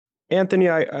Anthony,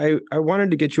 I wanted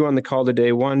to get you on the call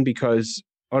today, one, because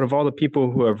out of all the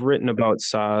people who have written about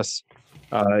Sas,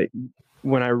 uh,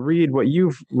 when I read what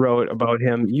you've wrote about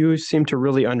him, you seem to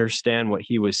really understand what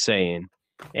he was saying.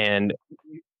 And,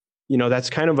 that's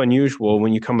kind of unusual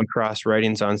when you come across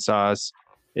writings on Sas,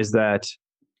 is that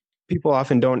people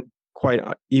often don't quite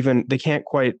they can't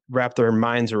quite wrap their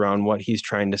minds around what he's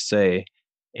trying to say.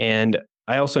 And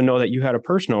I also know that you had a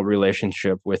personal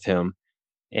relationship with him.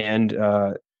 And,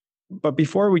 but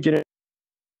before we get into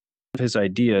his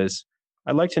ideas,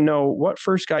 I'd like to know what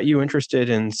first got you interested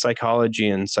in psychology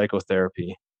and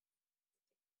psychotherapy.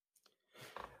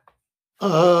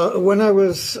 When I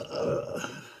was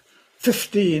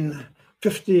 15,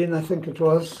 I think it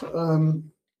was,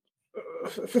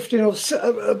 15 or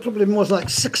probably more like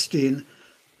 16.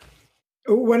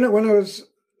 When I was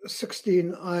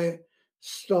 16, I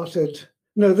started.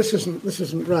 No, this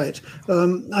isn't right.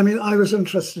 I was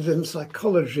interested in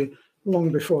psychology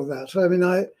long before that.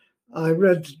 I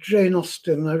read Jane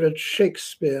Austen, I read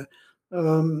Shakespeare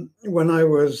when I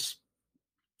was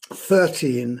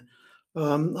 13.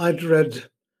 I'd read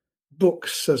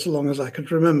books as long as I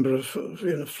could remember,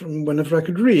 from whenever I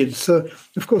could read. So,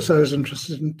 of course, I was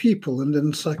interested in people and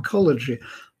in psychology,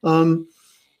 and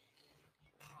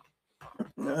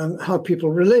how people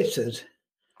related.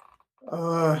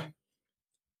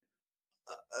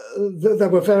 There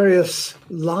were various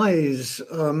lies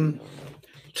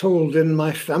told in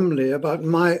my family about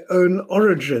my own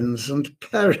origins and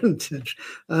parentage,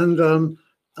 and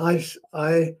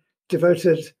I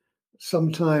devoted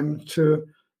some time to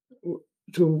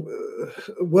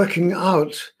working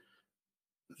out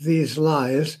these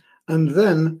lies, and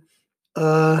then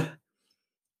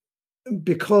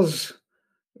because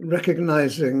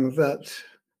recognizing that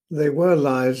they were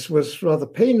lies was rather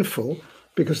painful,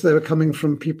 because they were coming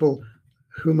from people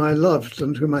whom I loved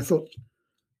and whom I thought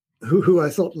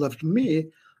loved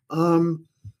me,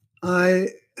 I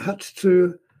had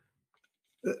to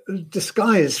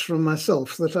disguise from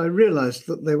myself that I realized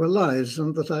that they were lies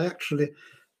and that I actually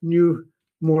knew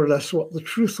more or less what the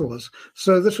truth was.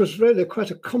 So this was really quite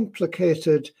a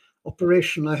complicated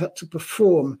operation I had to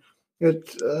perform.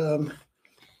 It's the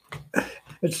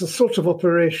sort of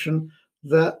operation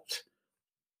that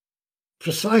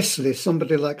precisely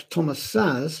somebody like Thomas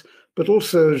Szasz, but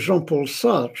also Jean-Paul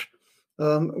Sartre,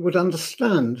 would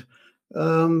understand,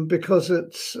 because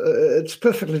it's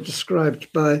perfectly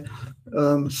described by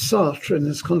Sartre in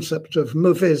his concept of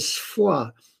mauvaise foi,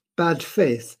 bad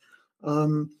faith.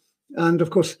 And of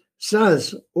course,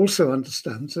 Szasz also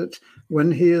understands it when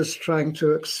he is trying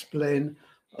to explain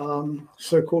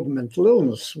so-called mental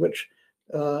illness, which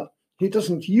he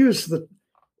doesn't use the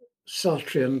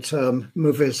Sartrean term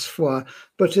mauvaise foi,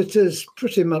 but it is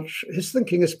pretty much, his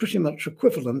thinking is pretty much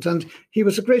equivalent. And he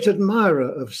was a great admirer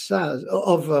of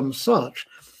Sartre,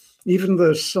 even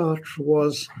though Sartre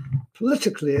was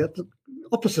politically at the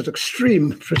opposite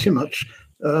extreme, pretty much,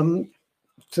 to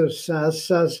Szasz.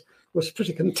 Szasz was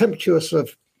pretty contemptuous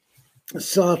of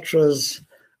Sartre's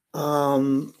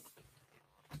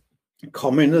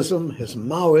communism, his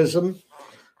Maoism,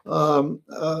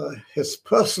 his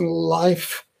personal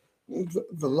life,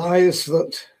 the lies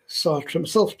that Sartre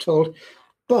himself told.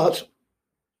 But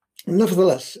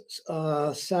nevertheless,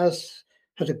 Szasz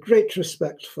had a great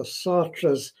respect for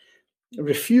Sartre's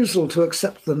refusal to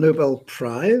accept the Nobel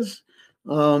Prize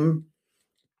on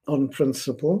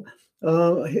principle.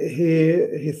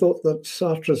 He thought that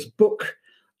Sartre's book,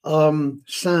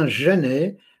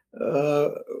 Saint-Genet,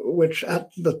 which at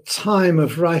the time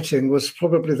of writing was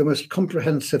probably the most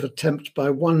comprehensive attempt by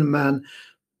one man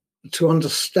to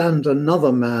understand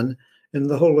another man in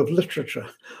the whole of literature.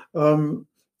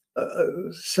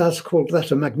 Szasz called that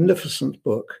a magnificent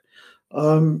book.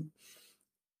 So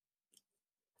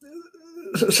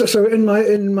in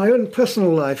my own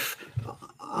personal life,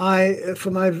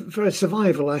 for my very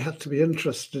survival, I had to be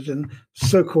interested in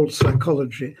so-called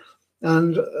psychology,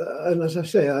 and as I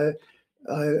say, I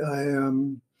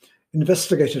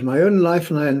investigated my own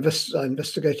life, and I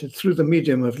investigated through the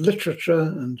medium of literature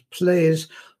and plays.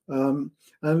 And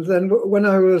then when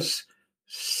I was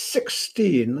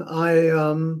 16, I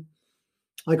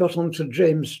got onto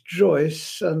James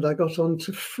Joyce, and I got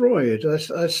onto Freud.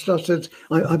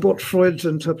 I bought Freud's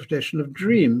interpretation of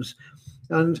dreams,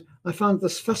 and I found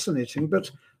this fascinating,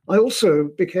 but I also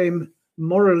became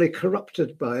morally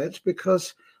corrupted by it,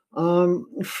 because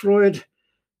Freud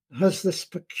has this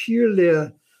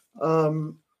peculiar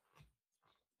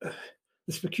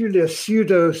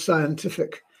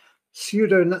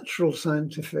pseudo-natural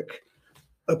scientific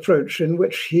approach, in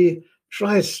which he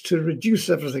tries to reduce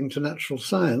everything to natural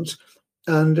science,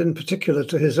 and in particular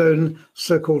to his own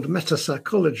so-called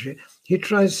metapsychology, he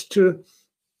tries to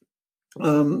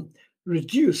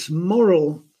reduce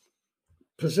moral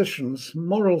positions,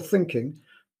 moral thinking,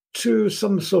 to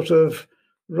some sort of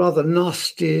rather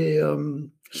nasty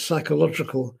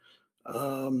psychological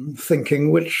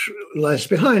thinking which lies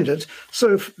behind it.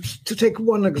 So to take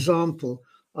one example,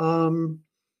 when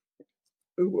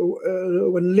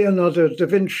Leonardo da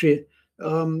Vinci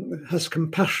has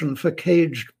compassion for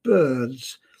caged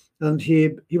birds, and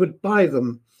he would buy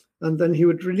them, and then he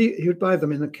would buy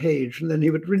them in a cage, and then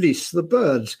he would release the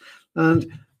birds.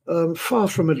 And far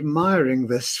from admiring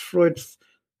this, Freud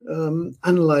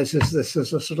analyzes this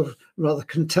as a sort of rather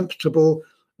contemptible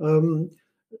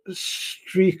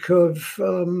streak of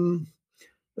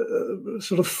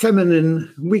sort of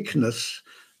feminine weakness,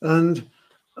 and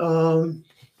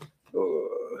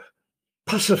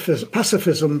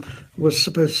pacifism was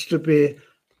supposed to be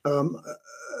a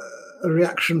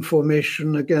reaction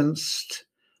formation against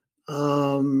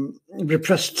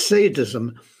repressed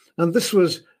sadism. And this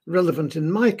was relevant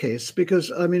in my case because,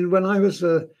 I mean, when I was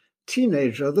a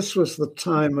teenager, this was the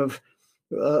time of,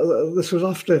 this was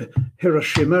after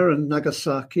Hiroshima and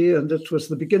Nagasaki, and it was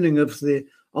the beginning of the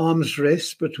arms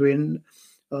race between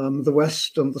the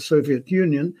West and the Soviet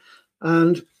Union.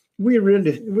 And we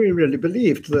really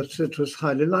believed that it was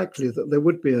highly likely that there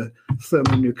would be a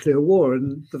thermonuclear war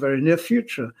in the very near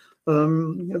future.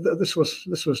 This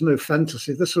was no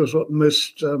fantasy. This was what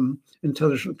most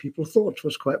intelligent people thought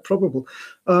was quite probable.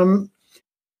 I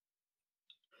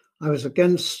was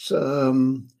against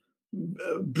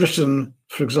Britain,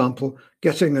 for example,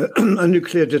 getting a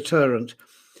nuclear deterrent.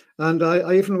 And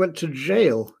I even went to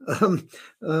jail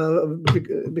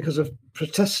because of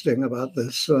protesting about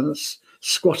this, and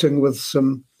squatting with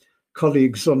some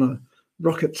colleagues on a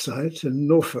rocket site in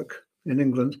Norfolk, in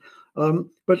England.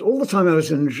 But all the time I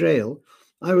was in jail,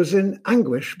 I was in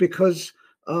anguish because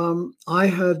I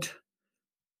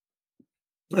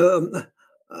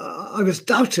was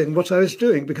doubting what I was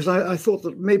doing, because I thought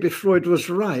that maybe Freud was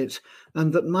right,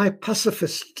 and that my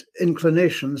pacifist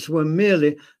inclinations were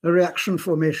merely a reaction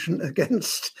formation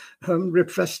against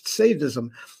repressed sadism.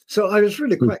 So I was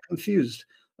really quite confused.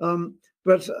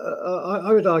 But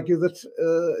I would argue that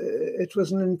it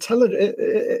was an intelligent,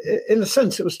 in a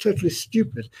sense, it was totally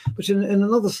stupid. But in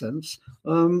another sense,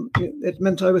 it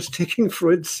meant I was taking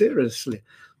Freud seriously.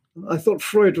 I thought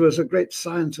Freud was a great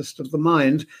scientist of the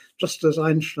mind, just as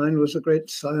Einstein was a great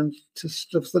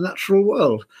scientist of the natural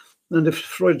world. And if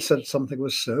Freud said something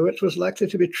was so, it was likely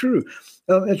to be true.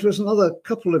 It was another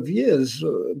couple of years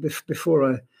before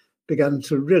I began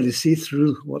to really see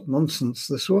through what nonsense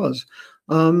this was.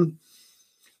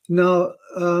 Now,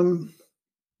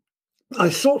 I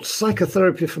sought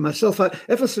psychotherapy for myself.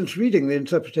 Ever since reading The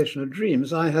Interpretation of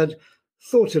Dreams, I had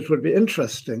thought it would be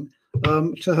interesting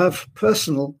to have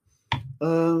personal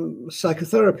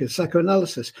psychotherapy,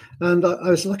 psychoanalysis. And I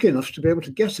was lucky enough to be able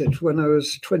to get it when I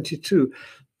was 22.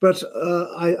 But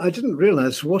I didn't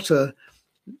realize what a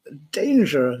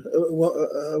danger,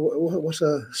 what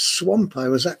a swamp I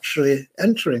was actually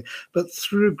entering. But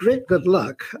through great good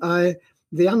luck,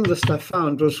 the analyst I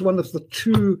found was one of the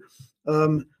two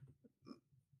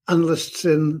analysts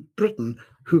in Britain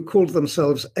who called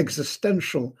themselves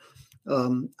existential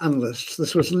analysts.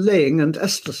 This was Laying and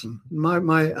Esterson.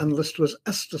 My analyst was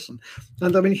Esterson.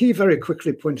 And I mean, he very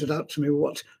quickly pointed out to me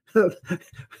what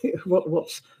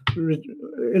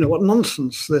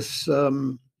nonsense this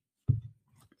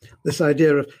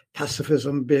idea of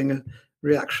pacifism being a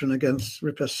reaction against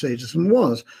repressed sadism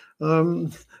was.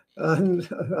 And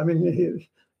I mean,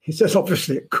 he says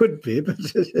obviously it could be, but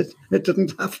it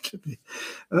didn't have to be.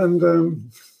 And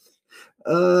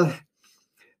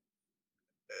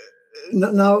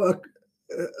now a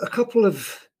couple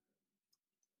of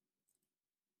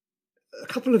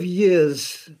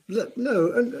years, no,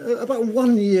 about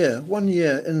 1 year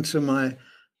into my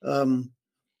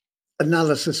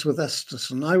analysis with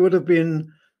Esterson, I would have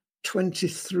been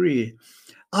 23.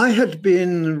 I had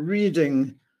been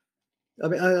reading, I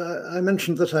mean, I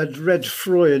mentioned that I'd read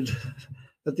Freud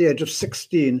at the age of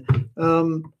 16.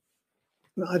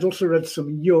 I'd also read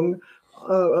some Jung.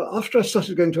 After I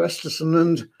started going to Esterson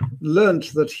and learned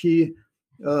that he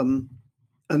and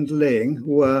Laying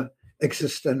were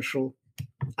existential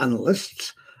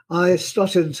analysts, I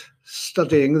started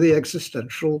studying the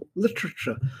existential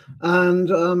literature. And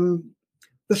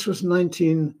this was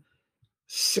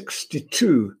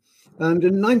 1962. And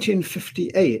in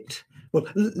 1958, well,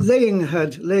 Laying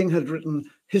had written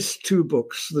his two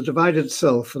books, The Divided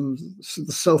Self and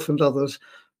The Self and Others.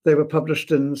 They were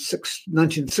published in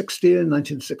 1960 and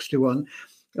 1961.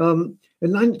 In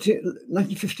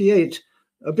 1958,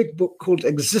 a big book called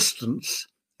Existence,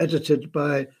 edited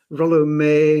by Rollo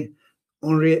May,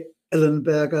 Henri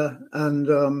Ellenberger,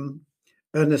 and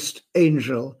Ernest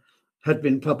Angel, had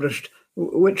been published,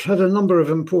 which had a number of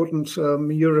important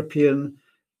European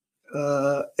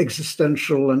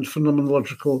existential and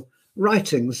phenomenological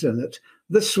writings in it.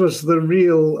 This was the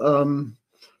real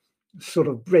sort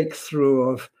of breakthrough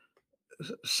of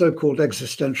so-called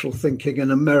existential thinking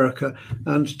in America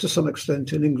and to some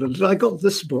extent in England. And I got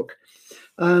this book,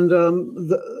 and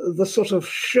the sort of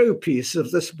showpiece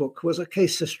of this book was a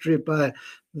case history by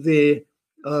the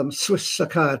Swiss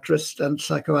psychiatrist and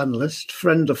psychoanalyst,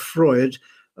 friend of Freud,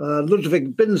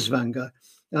 Ludwig Binswanger.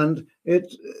 And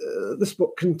this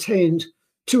book contained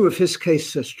two of his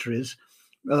case histories,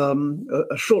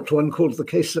 a short one called The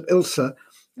Case of Ilse,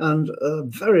 and a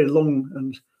very long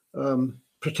and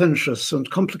pretentious and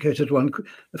complicated one,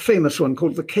 a famous one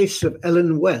called The Case of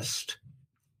Ellen West.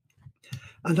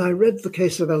 And I read The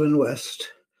Case of Ellen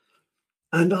West,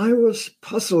 and I was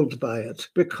puzzled by it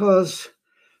because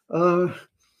I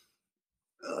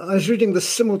was reading this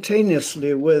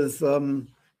simultaneously with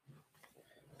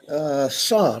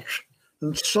Sartre.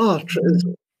 And Sartre is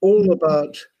all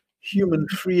about human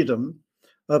freedom,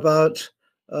 about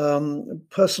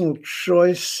personal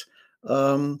choice.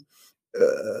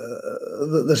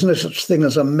 There's no such thing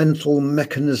as a mental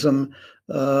mechanism.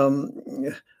 I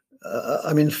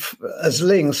mean, as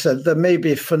Ling said, there may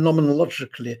be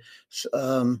phenomenologically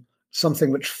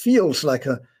something which feels like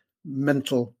a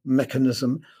mental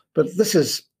mechanism, but this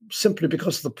is simply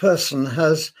because the person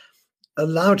has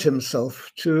allowed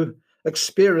himself to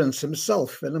experience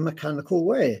himself in a mechanical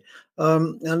way.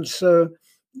 And so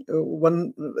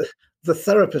the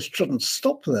therapist shouldn't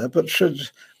stop there, but should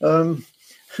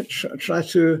try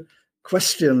to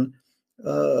question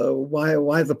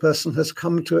why the person has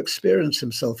come to experience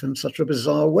himself in such a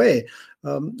bizarre way,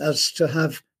 as to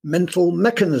have mental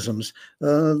mechanisms.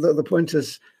 The point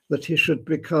is that he should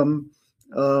become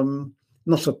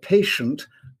not a patient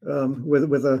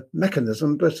with a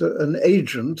mechanism, but an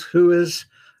agent who is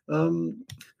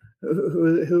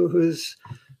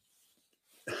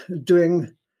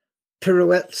doing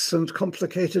pirouettes and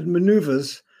complicated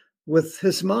maneuvers with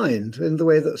his mind in the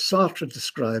way that Sartre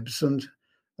describes and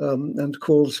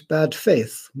calls bad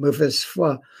faith, mauvaise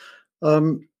foi.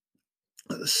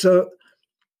 So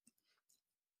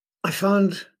I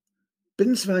found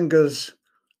Binswanger's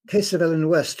Case of Ellen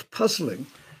West puzzling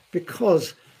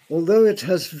because although it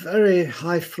has very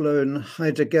high-flown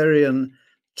Heideggerian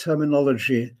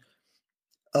terminology,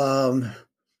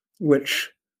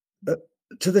 which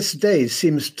to this day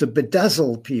seems to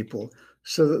bedazzle people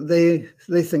so that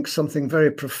they think something very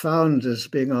profound is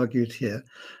being argued here,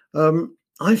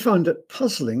 I found it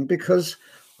puzzling because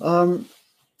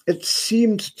it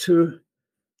seemed to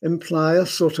imply a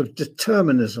sort of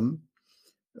determinism,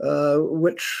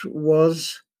 which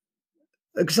was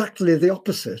exactly the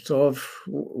opposite of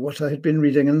what I had been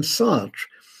reading in Sartre.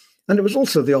 And it was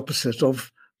also the opposite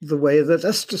of the way that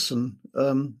Esterson,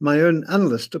 my own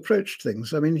analyst, approached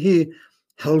things. I mean, he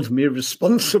held me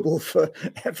responsible for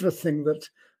everything that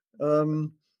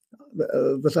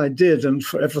I did and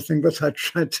for everything that I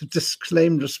tried to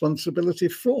disclaim responsibility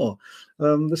for.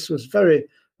 This was very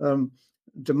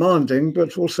demanding,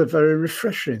 but also very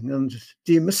refreshing and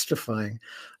demystifying.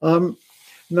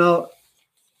 Now,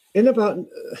 in about,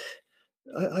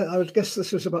 I would guess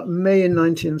this was about May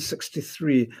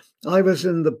 1963, I was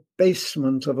in the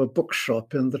basement of a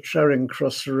bookshop in the Charing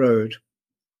Cross Road.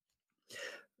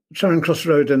 Charing Cross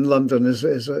Road in London is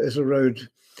a road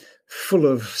full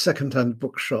of second-hand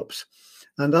bookshops.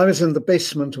 And I was in the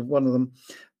basement of one of them,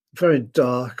 very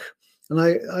dark, and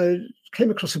I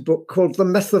came across a book called The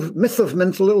Myth of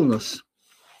Mental Illness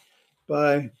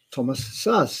by Thomas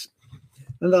Szasz.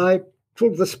 And I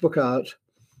pulled this book out,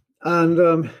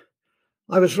 and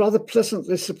I was rather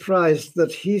pleasantly surprised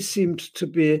that he seemed to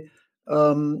be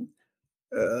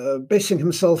basing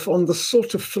himself on the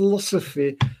sort of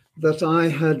philosophy that I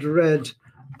had read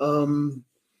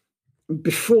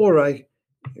before I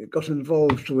got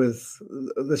involved with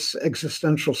this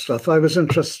existential stuff. I was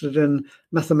interested in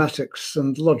mathematics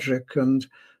and logic and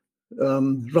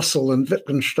Russell and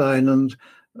Wittgenstein and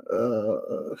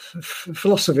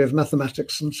philosophy of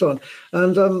mathematics and so on.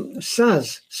 And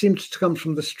Szasz seemed to come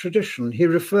from this tradition. He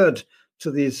referred to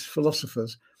these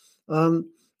philosophers.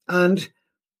 And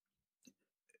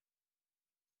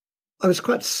I was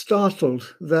quite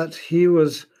startled that he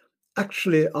was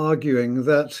actually arguing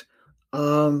that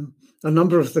a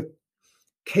number of the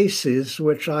cases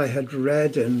which I had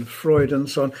read in Freud and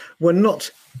so on were not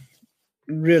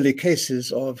really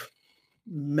cases of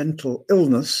mental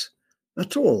illness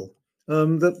at all.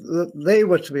 that they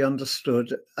were to be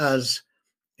understood as,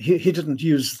 he didn't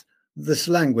use this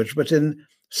language, but in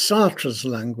Sartre's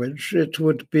language, it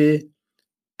would be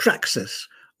praxis,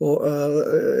 or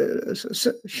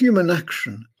human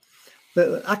action,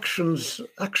 the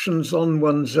actions on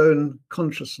one's own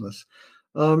consciousness.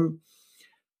 And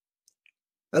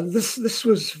this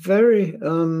was very,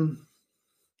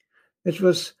 it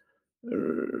was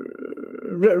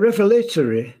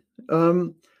revelatory.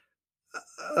 And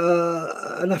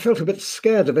I felt a bit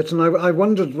scared of it, and I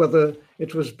wondered whether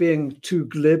it was being too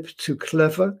glib, too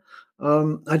clever.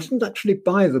 I didn't actually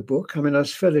buy the book. I mean, I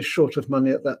was fairly short of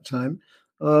money at that time.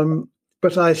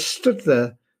 But I stood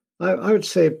there, I would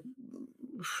say,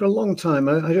 for a long time.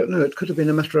 I don't know, it could have been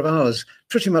a matter of hours,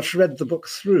 pretty much read the book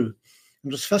through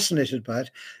and was fascinated by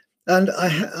it. And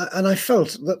I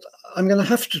felt that I'm going to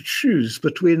have to choose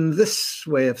between this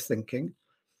way of thinking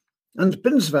and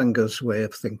Binswanger's way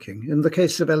of thinking, in the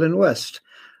case of Ellen West,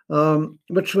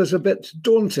 which was a bit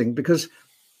daunting, because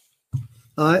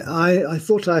I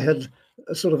thought I had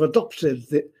sort of adopted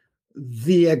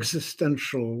the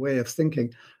existential way of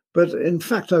thinking. But in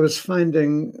fact, I was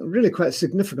finding really quite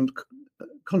significant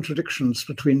contradictions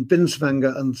between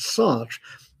Binswanger and Sartre.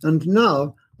 And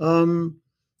now,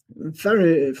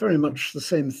 very, very much the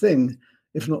same thing,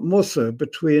 if not more so,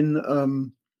 between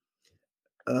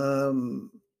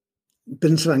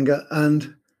Binswanger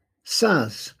and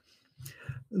Saz.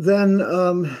 Then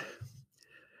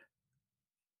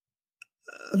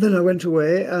I went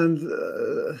away, and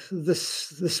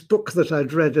this book that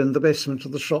I'd read in the basement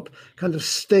of the shop kind of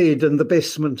stayed in the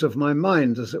basement of my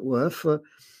mind, as it were, for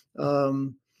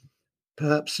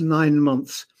perhaps 9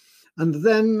 months. And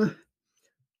then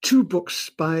 2 books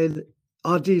by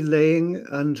R.D. Laing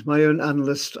and my own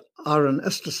analyst, Aron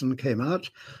Esterson, came out.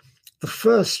 The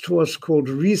first was called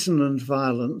Reason and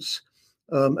Violence,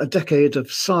 a decade of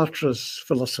Sartre's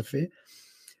philosophy.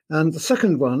 And the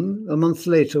second one, a month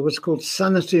later, was called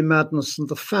Sanity, Madness, and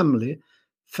the Family,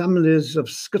 Families of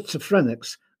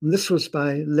Schizophrenics. And this was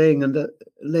by Laing and,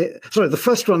 the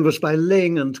first one was by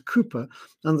Laing and Cooper,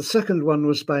 and the second one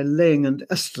was by Laing and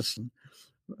Esterson.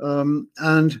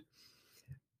 And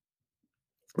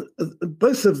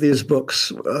both of these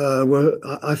books were,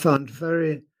 I found,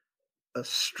 very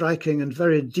striking and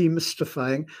very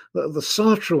demystifying. The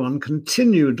Sartre one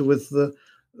continued with the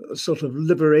sort of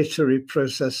liberatory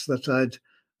process that I'd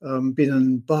been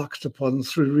embarked upon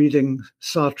through reading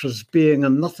Sartre's Being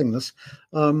and Nothingness,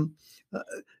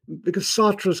 because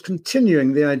Sartre is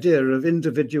continuing the idea of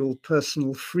individual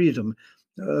personal freedom.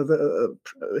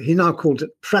 He now called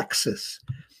it praxis,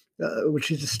 which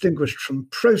he distinguished from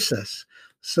process,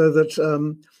 so that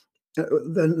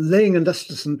then Laing and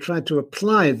Esterson tried to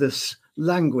apply this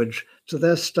language to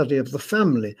their study of the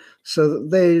family, so that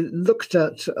they looked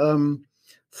at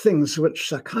things which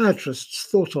psychiatrists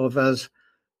thought of as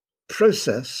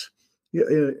process,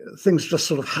 things just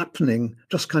sort of happening,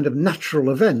 just kind of natural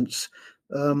events,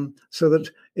 so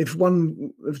that if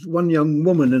one young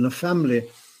woman in a family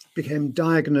became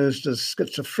diagnosed as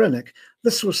schizophrenic,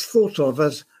 this was thought of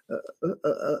as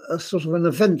a sort of an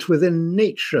event within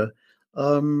nature,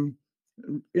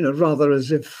 rather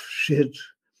as if she had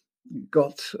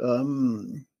got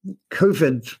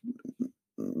COVID,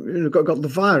 got the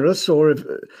virus, or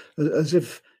as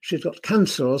if she'd got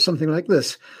cancer or something like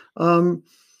this, a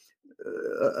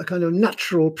kind of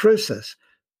natural process.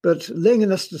 But Laing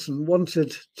and Esterson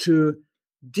wanted to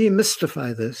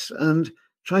demystify this and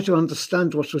try to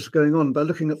understand what was going on by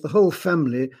looking at the whole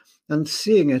family and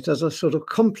seeing it as a sort of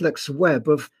complex web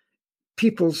of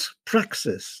people's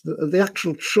praxis, the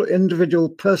actual individual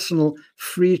personal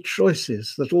free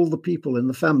choices that all the people in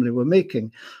the family were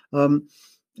making, and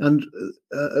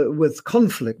with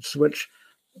conflicts which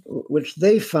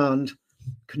they found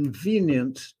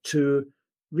convenient to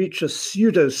reach a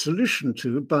pseudo solution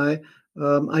to by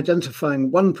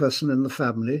identifying one person in the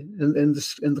family. In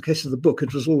the case of the book,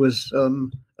 it was always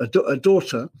a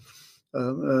daughter,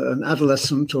 an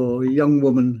adolescent or young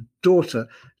woman daughter,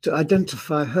 to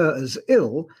identify her as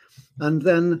ill, and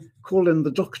then call in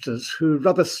the doctors who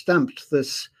rubber-stamped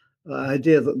this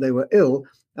idea that they were ill,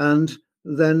 and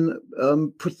then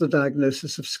put the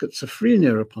diagnosis of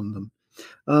schizophrenia upon them.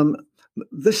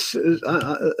 This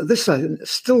I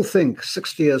still think,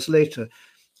 60 years later,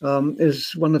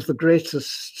 is one of the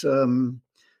greatest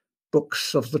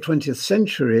books of the 20th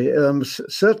century,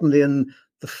 certainly in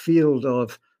the field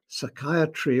of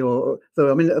psychiatry, though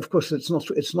I mean, of course, it's not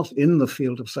in the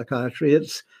field of psychiatry.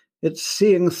 It's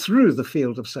seeing through the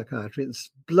field of psychiatry.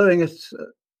 It's blowing it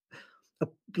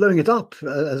up,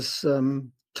 as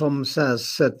Tom Saz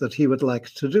said that he would like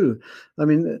to do. I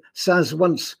mean, Saz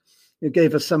once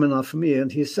gave a seminar for me,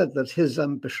 and he said that his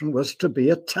ambition was to be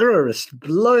a terrorist,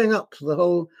 blowing up the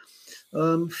whole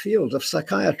field of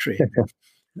psychiatry.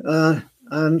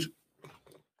 And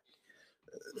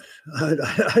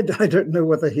I don't know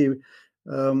whether he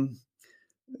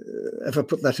ever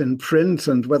put that in print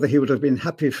and whether he would have been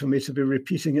happy for me to be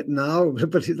repeating it now,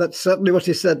 but that's certainly what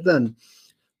he said then.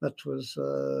 That was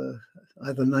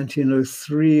either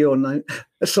 1903 or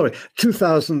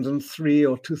 2003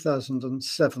 or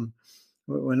 2007,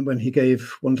 when he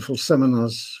gave wonderful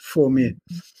seminars for me.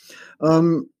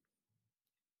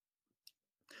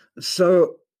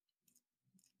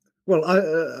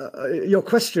 Your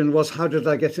question was, how did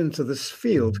I get into this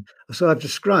field? So I've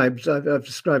described. I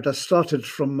started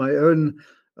from my own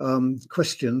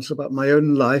questions about my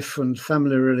own life and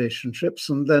family relationships,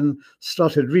 and then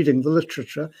started reading the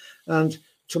literature. And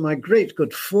to my great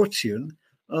good fortune,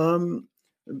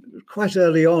 quite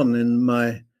early on in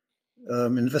my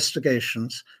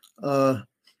investigations, not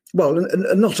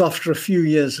after a few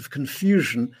years of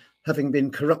confusion, having been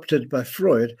corrupted by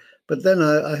Freud, but then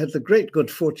I had the great good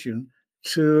fortune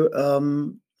to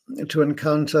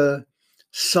encounter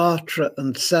Sartre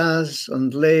and Saz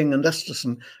and Laing and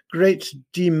Esterson, great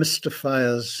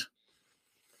demystifiers.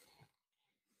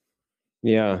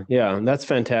 Yeah, that's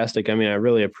fantastic. I mean, I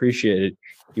really appreciated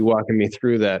you walking me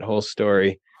through that whole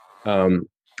story.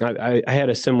 I had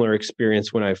a similar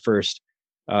experience when I first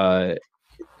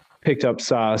picked up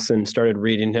Sas and started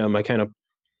reading him. I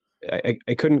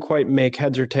couldn't quite make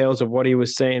heads or tails of what he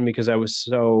was saying, because I was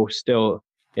so still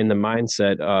in the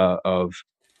mindset of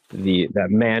that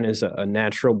man is a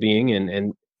natural being,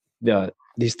 and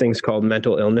these things called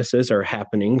mental illnesses are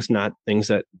happenings, not things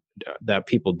that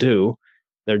people do.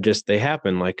 They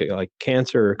happen, like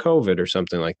cancer or COVID or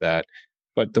something like that.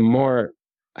 But the more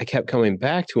I kept coming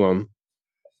back to him,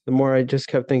 the more I just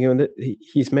kept thinking that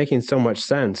he's making so much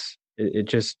sense.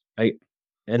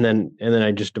 And then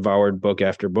I just devoured book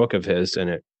after book of his,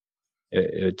 and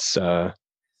he's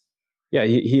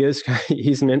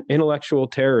an intellectual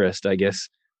terrorist, I guess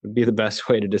would be the best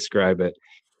way to describe it.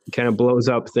 He kind of blows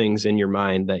up things in your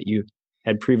mind that you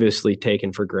had previously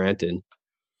taken for granted.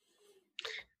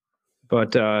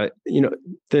 But at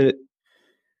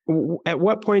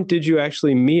what point did you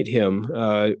actually meet him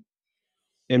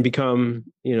and become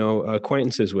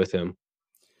acquaintances with him?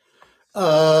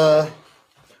 The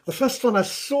first time I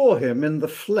saw him in the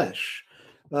flesh,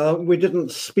 we didn't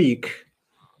speak.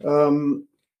 I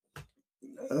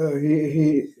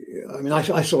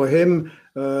saw him.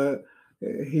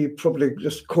 He probably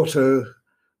just caught a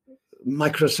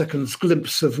microsecond's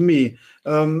glimpse of me.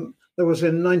 There was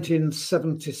in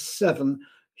 1977.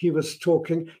 He was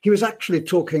actually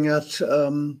talking at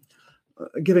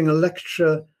giving a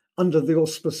lecture under the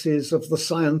auspices of the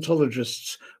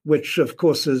Scientologists, which of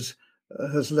course has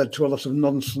led to a lot of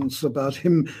nonsense about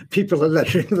him, people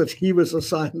alleging that he was a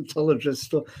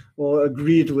Scientologist or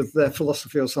agreed with their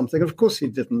philosophy or something. Of course he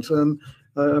didn't. I'm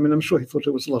sure he thought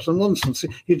it was a lot of nonsense.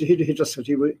 He just said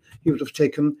he would have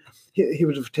taken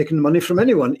money from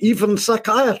anyone, even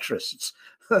psychiatrists.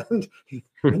 And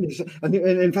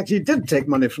in fact, he did take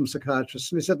money from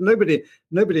psychiatrists. And he said nobody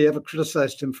ever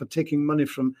criticized him for taking money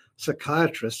from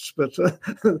psychiatrists, but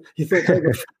he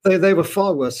thought they were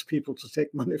far worse people to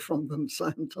take money from than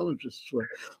Scientologists were.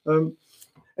 And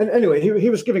anyway, he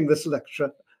was giving this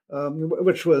lecture,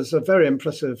 which was a very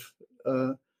impressive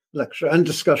lecture and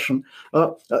discussion.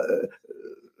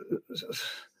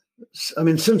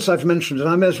 Since I've mentioned it,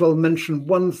 I may as well mention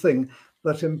one thing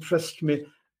that impressed me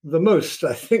the most,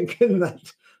 I think, in that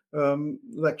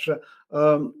lecture.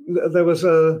 There was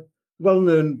a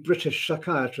well-known British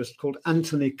psychiatrist called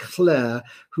Anthony Clare,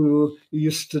 who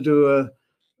used to do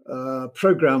a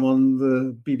program on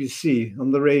the BBC, on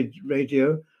the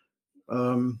radio.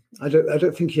 I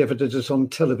don't think he ever did it on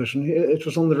television. It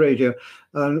was on the radio,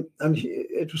 and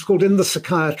it was called In the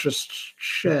Psychiatrist's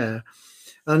Chair.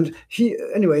 And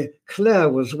Clare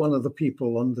was one of the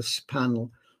people on this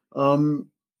panel.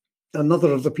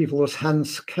 Another of the people was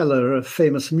Hans Keller, a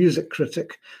famous music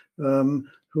critic, who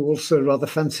also rather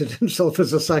fancied himself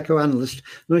as a psychoanalyst.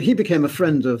 No, he became a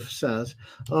friend of Saz.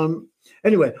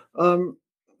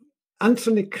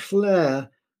 Anthony Clare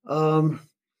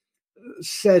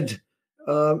said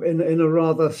in a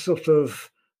rather sort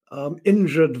of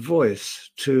injured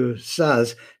voice to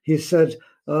Saz, he said,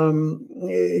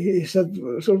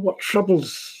 "So what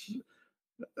troubles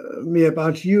me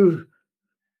about you,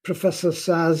 Professor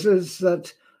Saz, is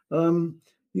that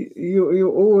you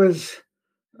always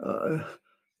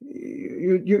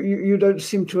you don't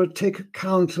seem to take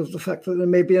account of the fact that there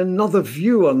may be another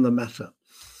view on the matter."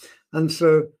 And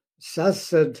so Saz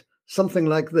said something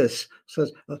like this.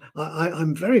 Says,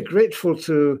 I'm very grateful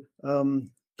to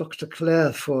Dr.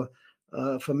 Clare for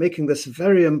making this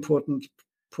very important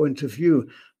point of view,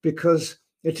 because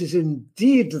it is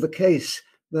indeed the case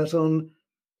that on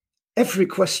every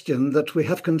question that we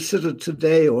have considered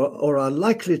today or are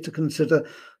likely to consider,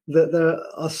 that there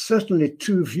are certainly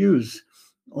two views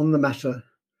on the matter.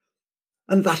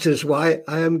 And that is why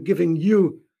I am giving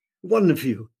you one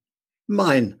view,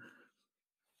 mine.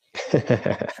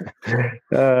 uh,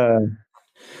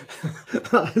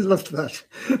 I loved that.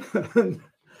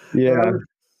 yeah.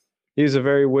 He's a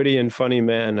very witty and funny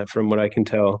man, from what I can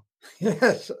tell.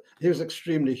 Yes, he was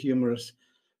extremely humorous.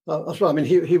 Well, I mean,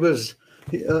 he was,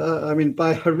 I mean,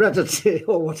 by heredity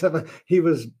or whatever, he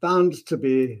was bound to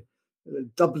be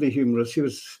doubly humorous. He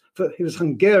was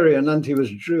Hungarian and he was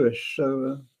Jewish,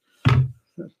 so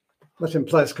that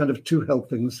implies kind of two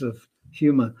helpings of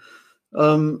humor.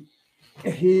 Anyway,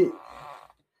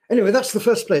 that's the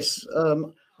first place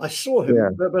I saw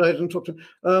him, but I didn't talk to him.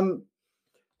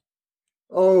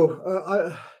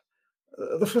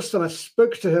 The first time I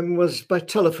spoke to him was by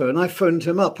telephone. I phoned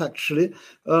him up, actually.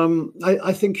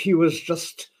 I think he was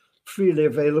just freely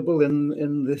available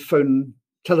in the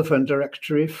telephone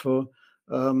directory for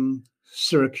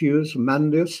Syracuse,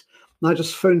 Manlius. And I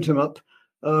just phoned him up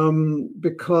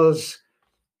because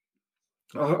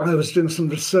I was doing some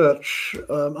research.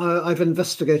 I've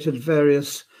investigated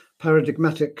various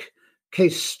paradigmatic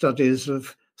case studies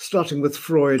of starting with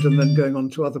Freud and then going on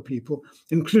to other people,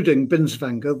 including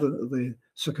Binswanger, the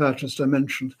psychiatrist I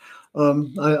mentioned.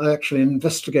 I actually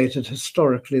investigated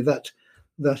historically that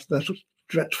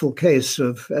dreadful case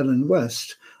of Ellen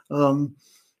West.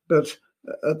 But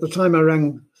at the time I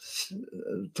rang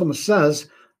Thomas Szasz,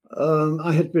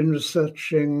 I had been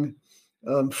researching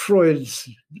Freud's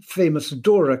famous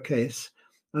Dora case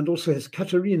and also his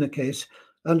Katerina case,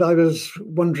 and I was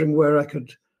wondering where I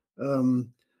could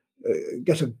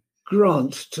get a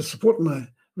grant to support my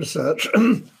research.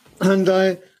 And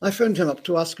I phoned him up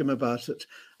to ask him about it.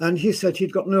 And he said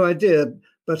he'd got no idea,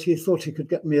 but he thought he could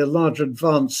get me a large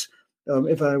advance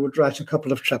if I would write a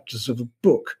couple of chapters of a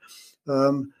book.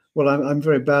 Well, I'm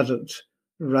very bad at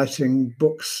writing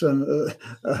books, and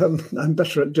I'm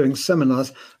better at doing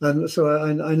seminars. And so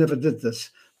I never did this.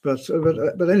 But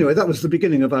anyway, that was the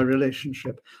beginning of our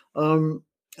relationship. And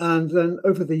then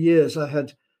over the years, I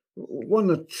had one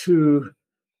or two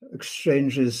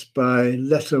exchanges by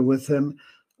letter with him.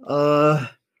 I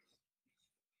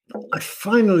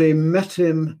finally met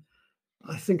him,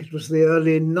 I think it was the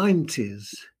early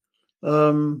 90s.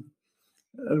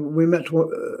 We met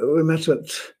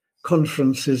at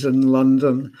conferences in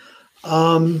London.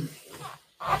 And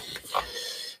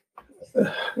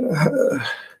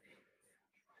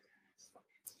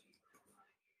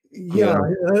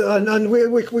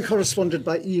we corresponded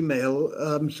by email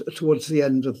towards the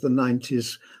end of the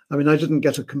 90s. I mean, I didn't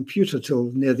get a computer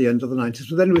till near the end of the 90s,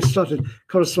 but then we started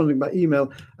corresponding by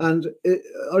email, and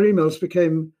our emails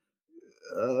became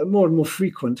more and more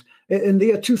frequent. In the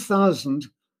year 2000,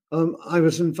 I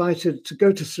was invited to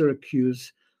go to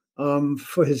Syracuse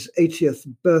for his 80th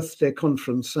birthday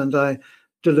conference, and I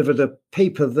delivered a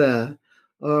paper there,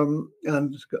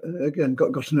 and again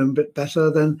got to know him a bit better,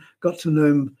 then got to know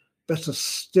him better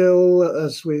still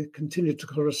as we continued to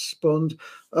correspond.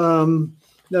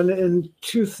 Then in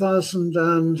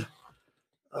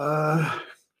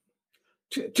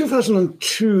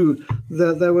 2002,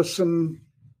 there were some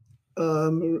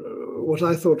what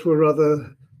I thought were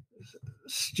rather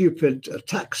stupid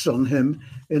attacks on him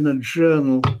in a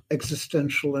journal,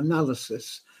 Existential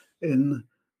Analysis, in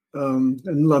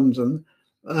London,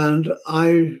 and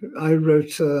I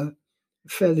wrote a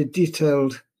fairly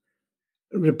detailed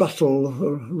rebuttal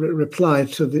or reply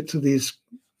to these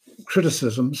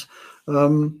criticisms,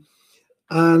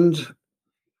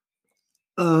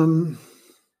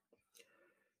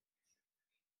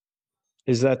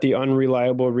 Is that The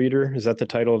Unreliable Reader? Is that the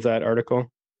title of that article?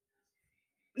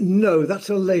 No, that's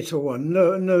a later one.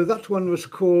 No, that one was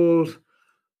called,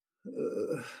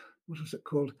 what was it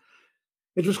called?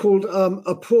 It was called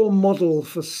A Poor Model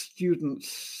for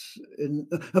Students,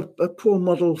 a Poor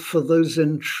Model for Those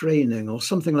in Training, or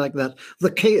something like that.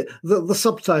 The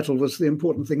subtitle was the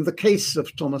important thing, The Case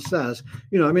of Thomas Szasz.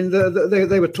 You know, I mean,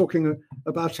 they were talking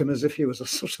about him as if he was a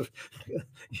sort of,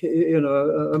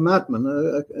 a madman,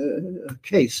 a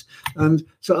case. And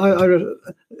so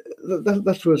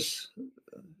that was,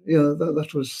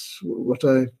 that was what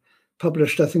I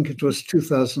published. I think it was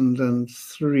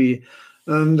 2003.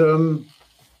 And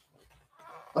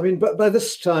I mean, but by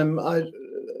this time,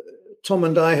 Tom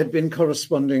and I had been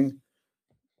corresponding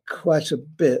quite a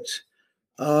bit.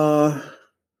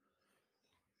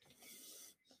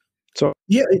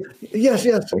 Yeah, yes.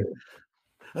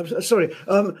 I'm sorry.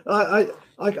 I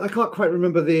can't quite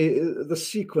remember the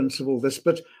sequence of all this,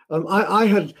 but I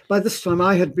had by this time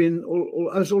I had been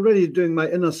I was already doing my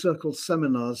inner circle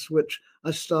seminars, which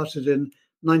I started in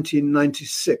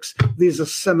 1996. These are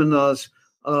seminars.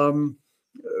 Some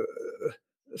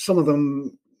of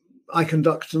them I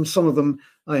conduct, and some of them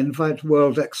I invite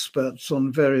world experts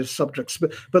on various subjects.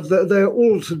 But they're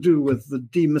all to do with the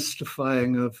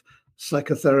demystifying of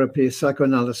psychotherapy,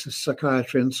 psychoanalysis,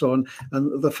 psychiatry, and so on,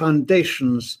 and the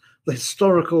foundations, the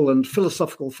historical and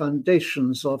philosophical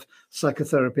foundations of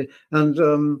psychotherapy, and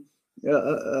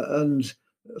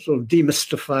sort of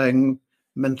demystifying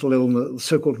mental illness,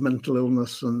 so-called mental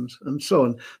illness, and so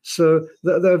on. So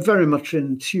they're very much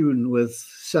in tune with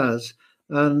Saz,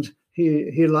 and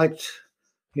he liked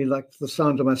the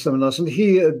sound of my seminars, and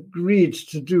he agreed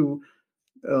to do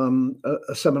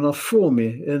a seminar for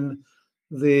me in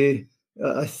the.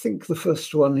 I think the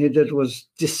first one he did was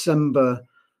December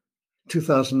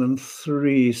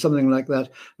 2003, something like that.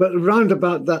 But around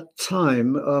about that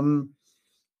time,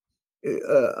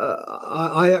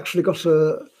 I actually got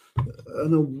an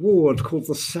award called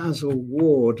the Saz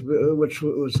Award, which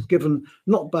was given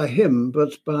not by him,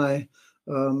 but by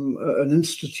an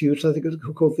institute, I think it's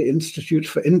called the Institute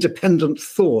for Independent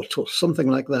Thought or something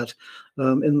like that,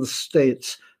 in the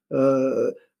States.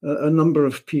 A number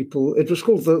of people, it was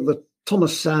called the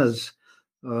Thomas Saz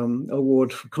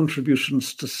Award for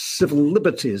contributions to civil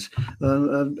liberties.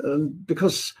 And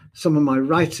because some of my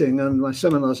writing and my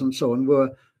seminars and so on were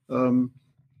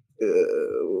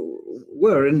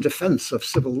in defense of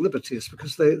civil liberties,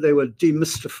 because they were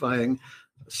demystifying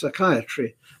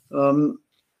psychiatry. I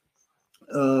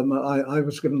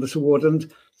was given this award,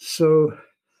 and so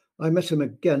I met him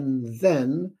again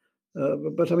then.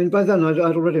 But I mean, by then I'd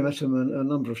already met him a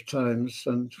number of times,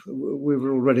 and we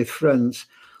were already friends.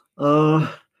 But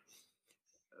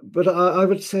I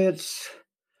would say it's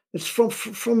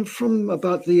from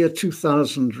about the year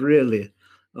 2000, really.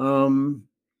 Probably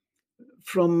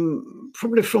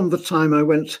from the time I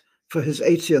went for his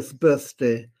 80th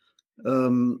birthday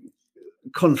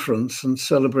conference and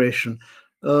celebration.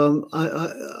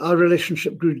 Our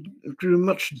relationship grew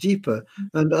much deeper,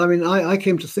 and I mean, I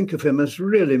came to think of him as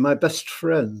really my best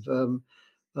friend.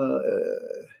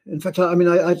 In fact, I mean,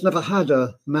 I'd never had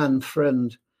a man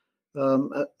friend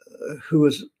with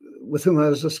whom I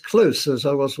was as close as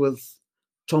I was with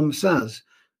Tom Saz,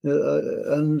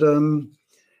 and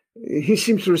he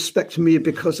seemed to respect me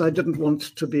because I didn't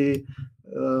want to be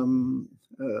a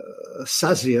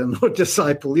Sazian or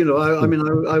disciple. You know, I mean,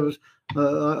 I was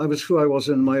who I was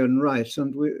in my own right,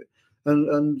 and we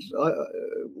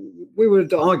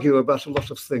would argue about a lot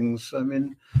of things. I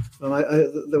mean,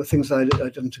 there were things I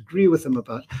didn't agree with him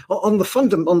about on the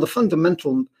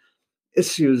fundamental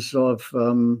issues of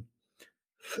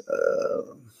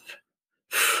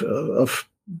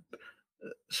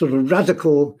sort of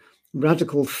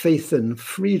radical faith in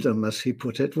freedom, as he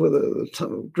put it. Well,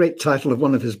 the great title of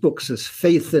one of his books is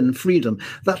Faith in Freedom.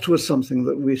 That was something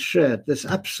that we shared, this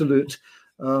absolute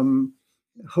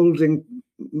holding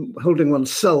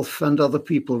oneself and other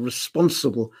people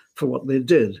responsible for what they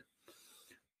did.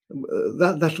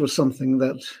 That was something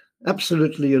that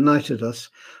absolutely united us.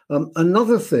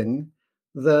 Another thing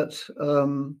that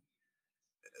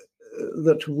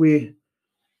we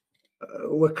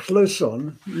were close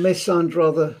on may sound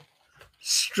rather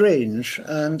strange,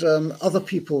 and other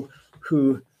people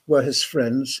who were his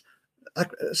friends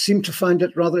seemed to find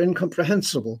it rather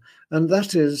incomprehensible. And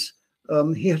that is,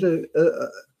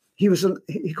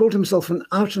 he called himself an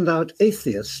out-and-out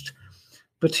atheist,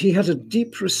 but he had a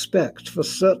deep respect for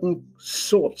certain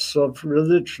sorts of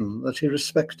religion that he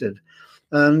respected,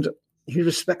 and he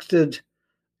respected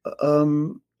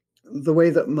the way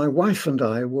that my wife and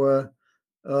I were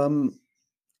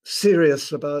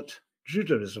serious about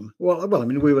Judaism. Well, I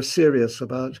mean, we were serious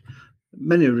about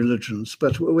many religions,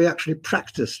 but we actually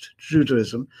practiced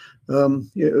Judaism. I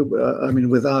mean,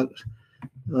 without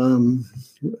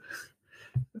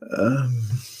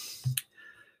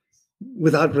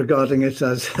regarding it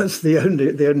as the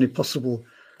only possible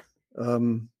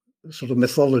sort of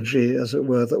mythology, as it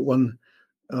were, that one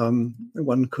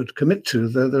could commit to.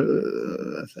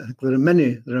 I think there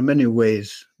are many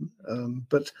ways,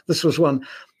 but this was one,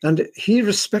 and he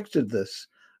respected this,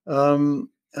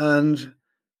 and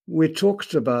we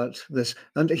talked about this.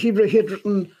 And he had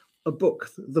written a book,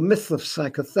 The Myth of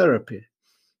Psychotherapy.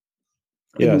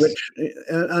 Yes.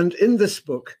 And in this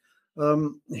book,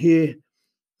 he.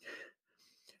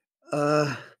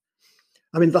 I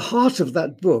mean, the heart of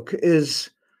that book is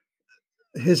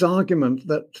his argument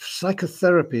that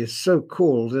psychotherapy, so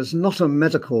called, is not a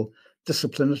medical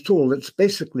discipline at all. It's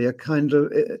basically a kind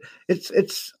of,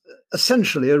 it's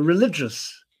essentially a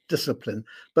religious discipline,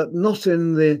 but not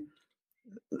in the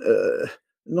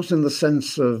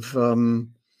sense of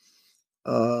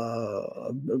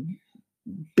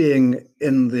being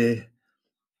in the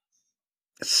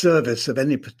service of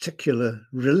any particular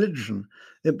religion.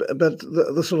 But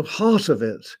the sort of heart of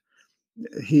it,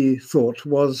 he thought,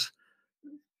 was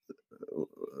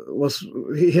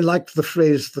he liked the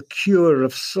phrase "the cure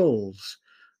of souls."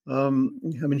 I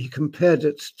mean, he compared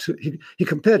it to he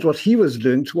compared what he was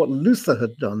doing to what Luther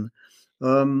had done,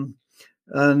 and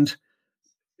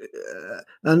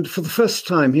for the first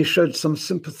time he showed some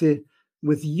sympathy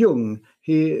with Jung.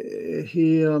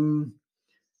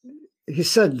 He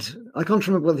said, I can't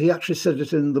remember whether he actually said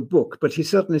it in the book, but he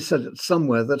certainly said it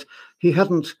somewhere, that he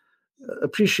hadn't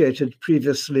appreciated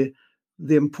previously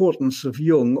the importance of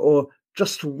Jung, or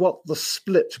just what the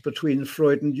split between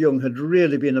Freud and Jung had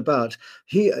really been about.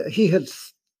 He had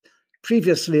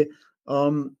previously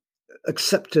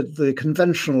accepted the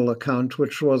conventional account,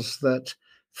 which was that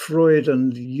Freud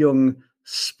and Jung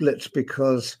split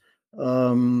because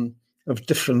of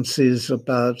differences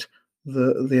about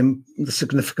the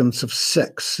significance of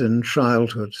sex in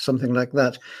childhood, something like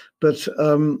that. But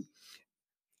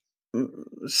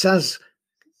Saz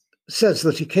says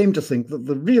that he came to think that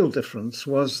the real difference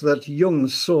was that Jung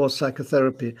saw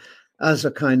psychotherapy as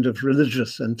a kind of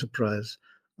religious enterprise,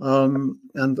 and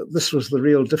that this was the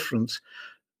real difference.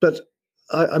 But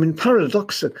I mean,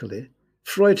 paradoxically,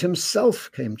 Freud himself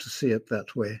came to see it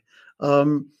that way.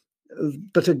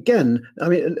 But again, I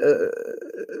mean,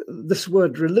 this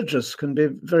word religious can be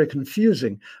very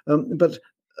confusing, but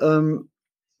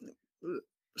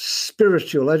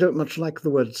spiritual, I don't much like the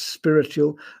word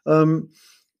spiritual, but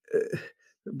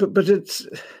it's,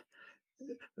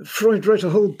 Freud wrote a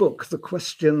whole book, The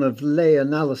Question of Lay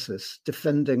Analysis,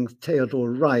 defending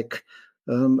Theodor Reich,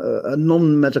 a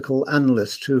non-medical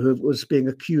analyst who was being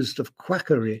accused of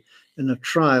quackery in a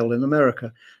trial in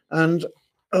America. And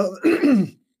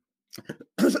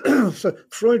so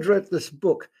Freud wrote this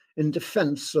book in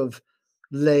defense of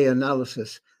lay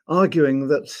analysis, arguing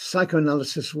that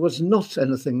psychoanalysis was not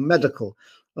anything medical,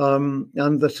 and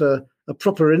that a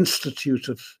proper institute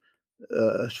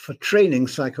for training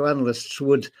psychoanalysts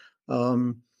wouldn't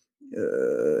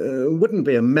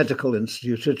be a medical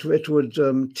institute. It would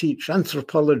teach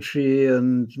anthropology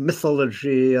and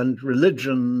mythology and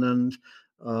religion and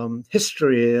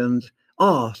history and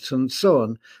art and so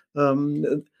on.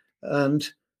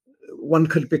 And one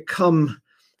could become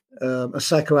a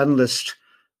psychoanalyst.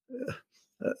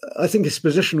 I think his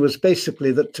position was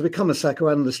basically that to become a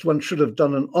psychoanalyst, one should have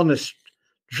done an honest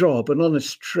job, an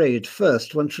honest trade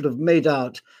first. One should have made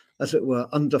out, as it were,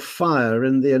 under fire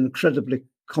in the incredibly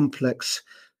complex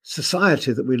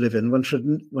society that we live in. One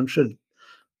should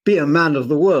be a man of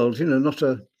the world, not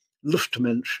a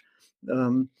Luftmensch.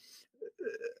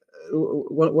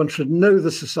 One should know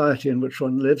the society in which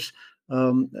one lives,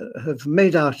 have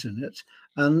made out in it,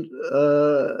 and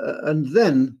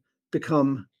then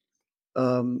become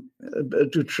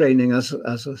do training as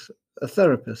a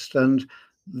therapist. And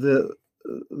the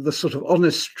sort of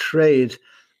honest trade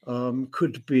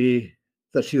could be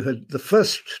that you had, the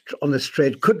first honest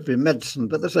trade could be medicine,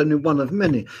 but that's only one of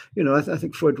many. I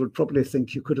think Freud would probably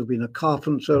think you could have been a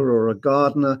carpenter or a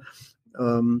gardener,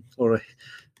 or a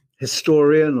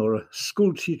historian or a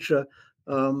school teacher.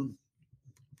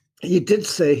 He did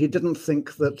say he didn't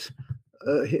think that,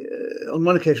 on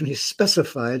one occasion he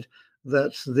specified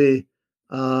that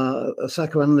a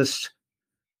psychoanalyst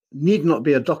need not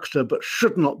be a doctor, but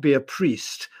should not be a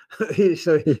priest. He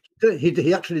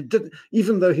actually did,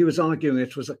 even though he was arguing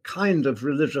it was a kind of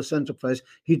religious enterprise,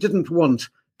 he didn't want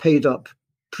paid up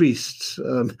priests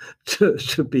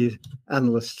to be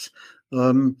analysts.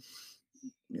 One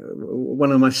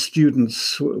of my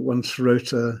students once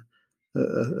wrote a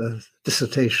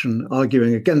dissertation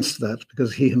arguing against that,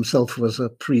 because he himself was a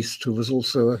priest who was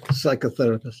also a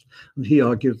psychotherapist, and he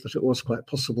argued that it was quite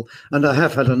possible. And I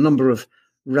have had a number of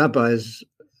rabbis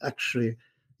actually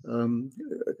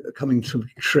coming to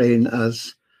train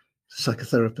as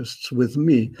psychotherapists with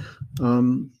me,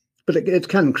 but it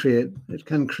can create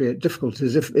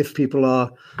difficulties if people are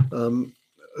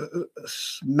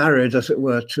married, as it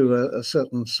were, to a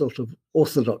certain sort of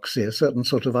orthodoxy, a certain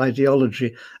sort of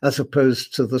ideology, as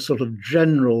opposed to the sort of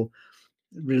general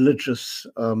religious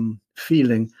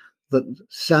feeling that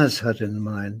Saz had in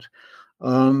mind.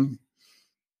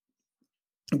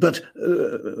 But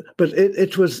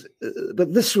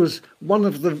this was one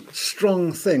of the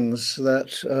strong things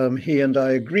that he and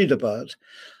I agreed about,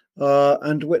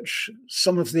 and which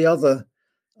some of the other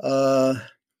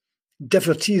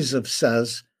devotees of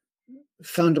Saz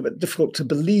found a bit difficult to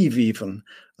believe even.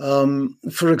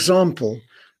 For example,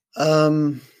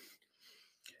 a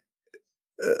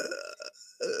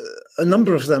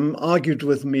number of them argued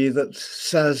with me that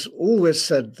Saz always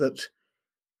said that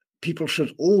people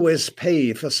should always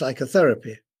pay for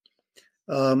psychotherapy.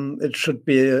 It should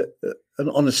be an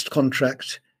honest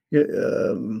contract,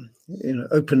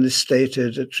 openly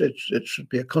stated. It should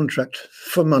be a contract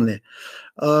for money.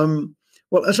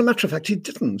 Well, as a matter of fact, he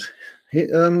didn't. He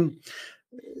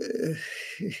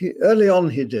early on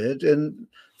he did in,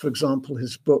 for example,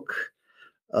 his book,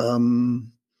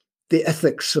 The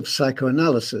Ethics of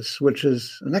Psychoanalysis, which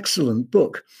is an excellent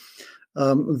book,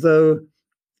 though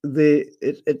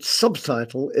its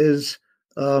subtitle is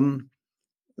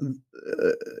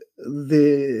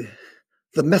the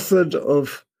method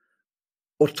of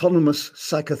autonomous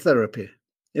psychotherapy,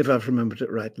 if I've remembered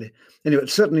it rightly. Anyway,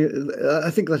 certainly, I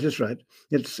think that is right.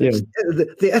 It's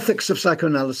the ethics of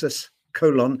psychoanalysis,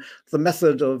 the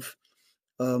method of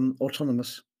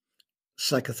autonomous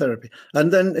psychotherapy.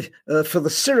 And then for the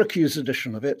Syracuse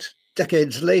edition of it,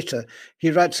 decades later,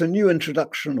 he writes a new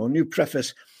introduction or new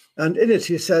preface, and in it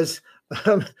he says,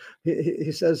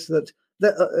 he says that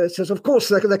it says, of course,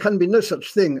 there can be no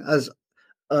such thing as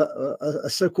a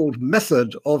so-called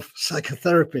method of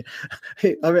psychotherapy.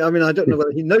 I mean, I don't know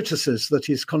whether he notices that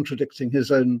he's contradicting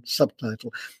his own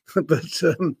subtitle, but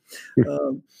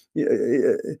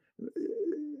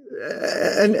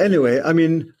anyway, I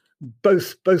mean,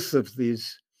 both of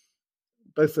these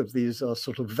are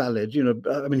sort of valid.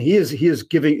 I mean,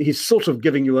 he's sort of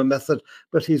giving you a method,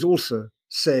 but he's also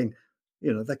saying,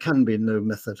 there can be no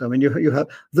method. I mean, you have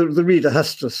the reader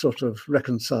has to sort of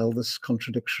reconcile this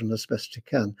contradiction as best he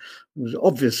can.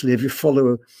 Obviously, if you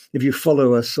follow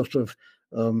a sort of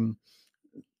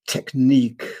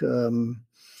technique, you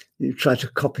try to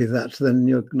copy that, then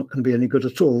you're not going to be any good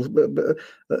at all. But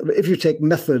if you take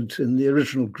method in the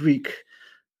original Greek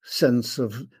sense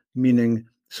of meaning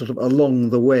sort of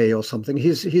along the way or something,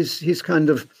 he's just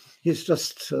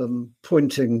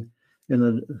pointing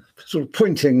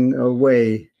a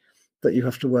way that you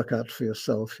have to work out for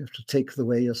yourself. You have to take the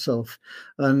way yourself.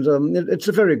 And it's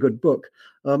a very good book.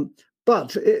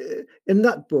 But in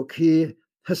that book, he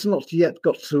has not yet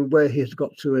got to where he had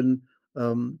got to in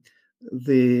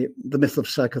the Myth of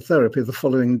Psychotherapy the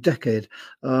following decade.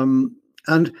 And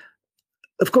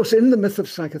of course, in the Myth of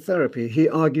Psychotherapy, he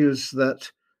argues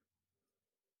that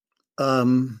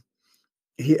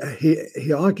he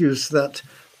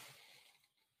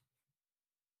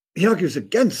argues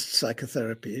against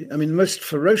psychotherapy. I mean, most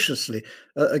ferociously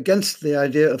against the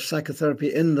idea of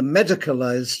psychotherapy in the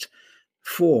medicalized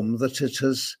form that it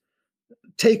has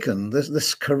taken.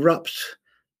 This corrupt,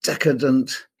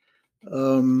 decadent,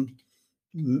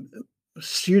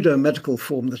 pseudo-medical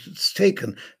form that it's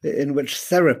taken, in which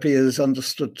therapy is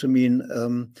understood to mean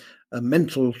a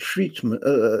mental treatment,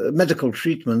 medical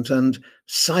treatment, and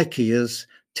psyche is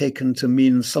taken to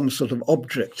mean some sort of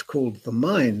object called the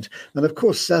mind. And of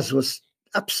course, Saz was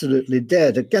absolutely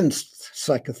dead against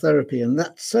psychotherapy in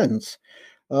that sense.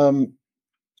 And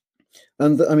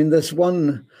I mean, there's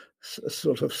one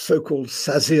sort of so-called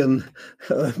Sazian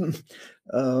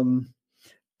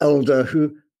elder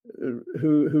who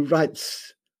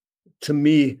writes to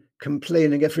me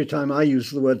complaining every time I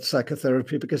use the word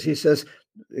psychotherapy, because he says,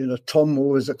 Tom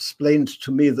always explained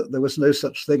to me that there was no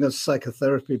such thing as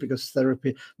psychotherapy because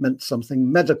therapy meant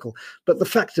something medical. But the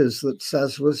fact is that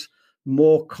Saz was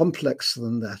more complex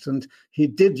than that. And he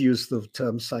did use the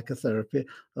term psychotherapy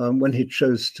when he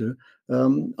chose to,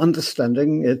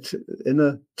 understanding it in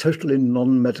a totally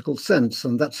non-medical sense.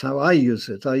 And that's how I use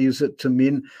it. I use it to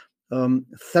mean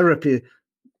therapy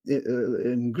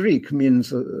in Greek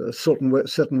means a certain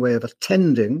way of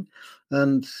attending,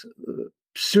 and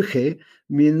psyche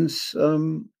means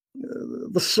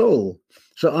the soul.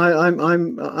 So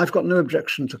I've got no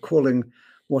objection to calling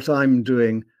what I'm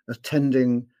doing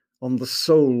attending on the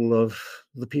soul of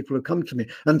the people who come to me.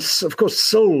 And of course,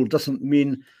 soul doesn't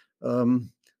mean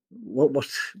what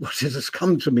it has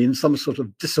come to mean, some sort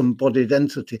of disembodied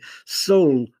entity.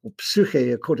 Soul, or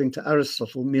psyche, according to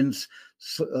Aristotle, means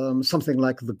something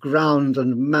like the ground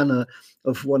and manner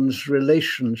of one's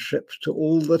relationship to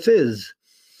all that is.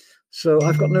 So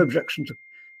I've got no objection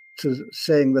to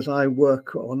saying that I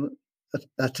work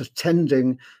at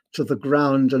attending to the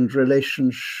ground and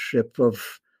relationship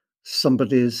of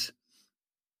somebody's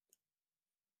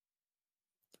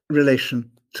relation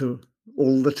to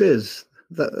all that is.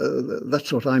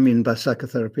 That's what I mean by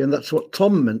psychotherapy, and that's what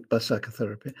Tom meant by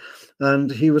psychotherapy.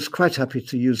 And he was quite happy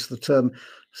to use the term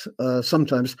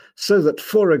sometimes, so that,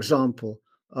 for example,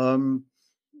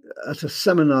 at a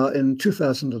seminar in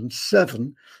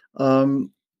 2007,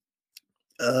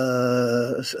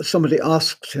 somebody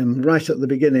asked him right at the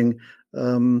beginning,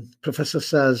 Professor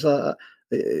Saz,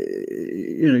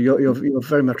 you're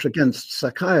very much against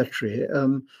psychiatry,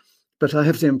 but I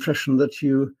have the impression that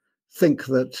you think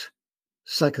that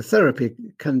psychotherapy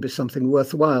can be something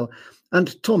worthwhile.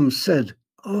 And Tom said,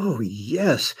 "Oh,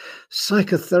 yes,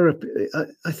 psychotherapy.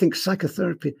 I think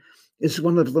psychotherapy is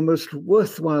one of the most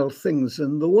worthwhile things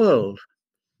in the world."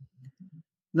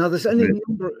 Now, there's any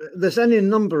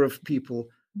number of people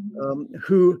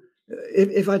who,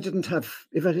 if I didn't have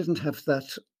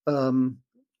that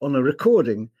on a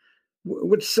recording,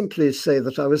 would simply say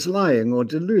that I was lying or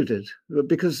deluded,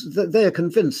 because they are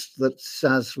convinced that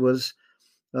Saz was.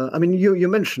 I mean, you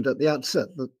mentioned at the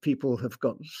outset that people have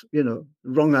got,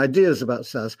 wrong ideas about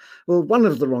Saz. Well, one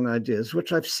of the wrong ideas,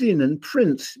 which I've seen in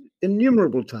print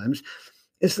innumerable times,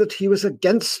 is that he was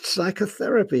against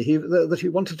psychotherapy, that he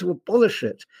wanted to abolish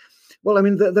it. Well, I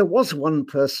mean, there was one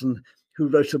person who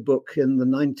wrote a book in the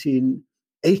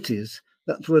 1980s.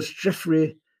 That was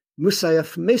Jeffrey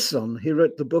Moussaieff Masson. He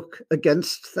wrote the book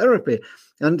Against Therapy,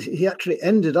 and he actually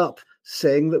ended up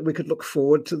saying that we could look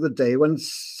forward to the day when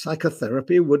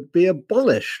psychotherapy would be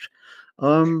abolished.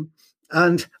 And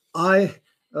I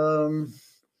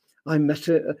met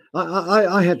it.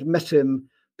 I had met him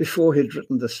before he'd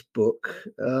written this book.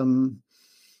 We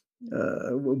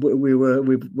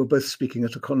were both speaking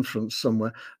at a conference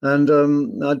somewhere, and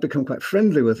I'd become quite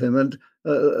friendly with him. And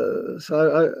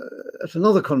so at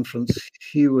another conference,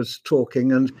 he was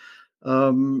talking, and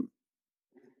I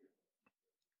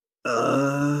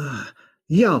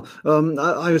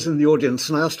was in the audience,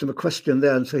 and I asked him a question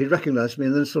there, and so he recognized me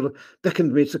and then sort of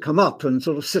beckoned me to come up and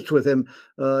sort of sit with him,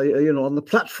 on the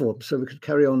platform, so we could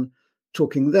carry on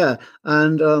talking there.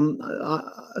 And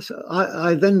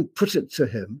I then put it to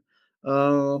him.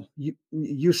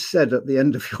 You said at the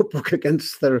end of your book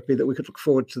Against Therapy that we could look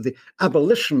forward to the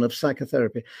abolition of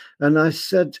psychotherapy. And I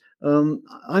said,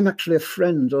 I'm actually a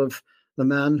friend of the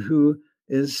man who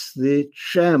is the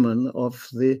chairman of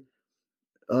the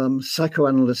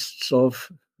psychoanalysts of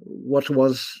what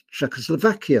was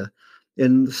Czechoslovakia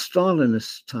in the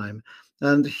Stalinist time.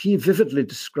 And he vividly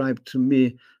described to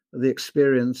me the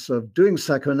experience of doing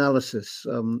psychoanalysis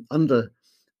under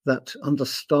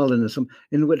Stalinism,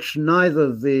 in which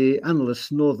neither the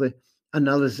analyst nor the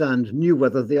analysand knew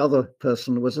whether the other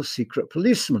person was a secret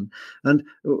policeman. And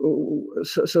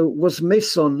so was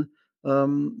Masson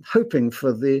hoping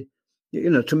for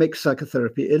to make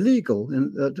psychotherapy illegal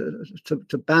and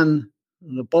to ban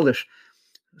and abolish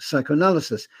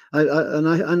psychoanalysis. I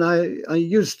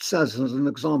used Saz as an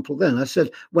example then. I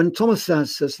said, when Thomas Saz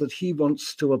says that he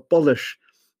wants to abolish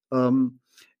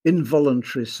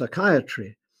involuntary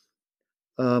psychiatry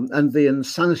and the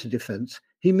insanity defense,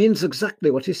 he means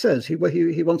exactly what he says. He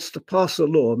wants to pass a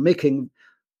law making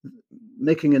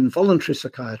involuntary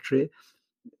psychiatry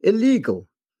illegal,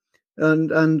 and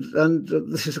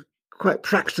this is a quite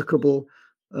practicable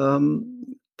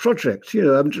project,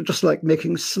 just like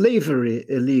making slavery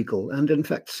illegal. And in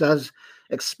fact, Saz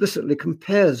explicitly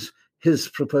compares his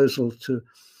proposal to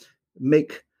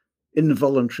make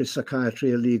involuntary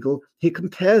psychiatry illegal. He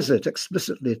compares it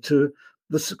explicitly to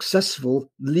the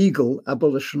successful legal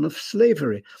abolition of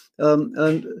slavery.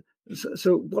 And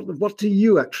so what do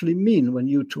you actually mean when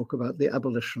you talk about the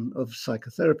abolition of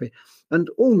psychotherapy? And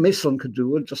all Masson could do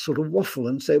was just sort of waffle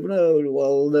and say,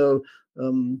 no.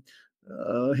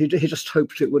 He just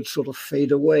hoped it would sort of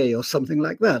fade away or something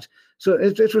like that. So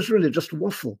it was really just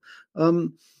waffle.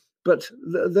 But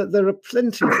there are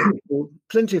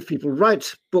plenty of people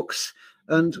write books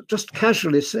and just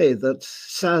casually say that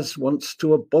Saz wants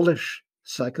to abolish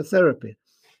psychotherapy.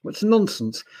 It's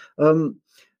nonsense.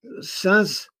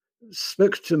 Saz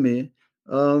spoke to me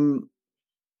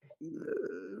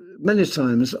many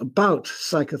times about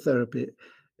psychotherapy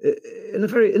in a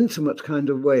very intimate kind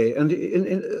of way. And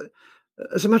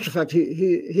as a matter of fact,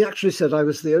 he actually said I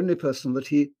was the only person that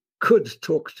he could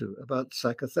talk to about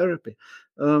psychotherapy.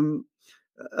 And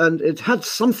it had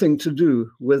something to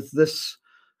do with this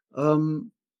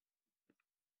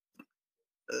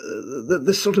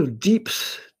this sort of deep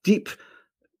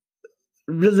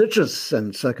religious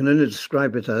sense, I can only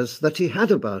describe it as, that he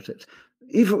had about it,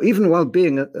 even while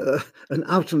being an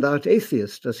out-and-out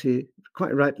atheist, as he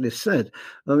quite rightly said.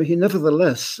 He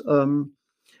nevertheless,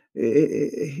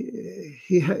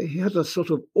 he had a sort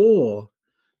of awe,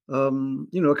 a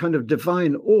kind of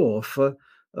divine awe for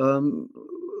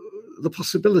the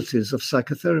possibilities of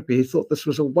psychotherapy. He thought this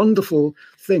was a wonderful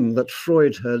thing that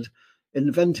Freud had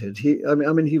invented. He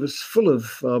was full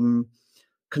of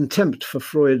contempt for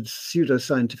Freud's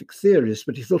pseudoscientific theories,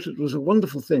 but he thought it was a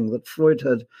wonderful thing that Freud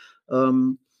had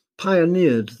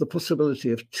pioneered the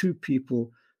possibility of two people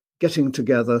getting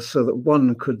together so that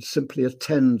one could simply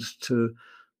attend to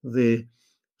the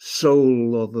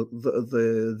soul or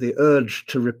the urge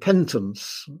to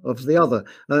repentance of the other.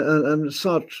 And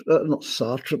Sartre, not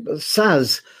Sartre, but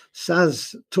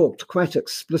Saz talked quite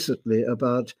explicitly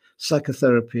about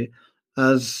psychotherapy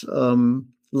as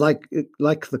like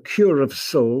the cure of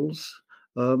souls,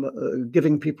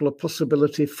 giving people a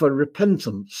possibility for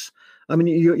repentance. I mean,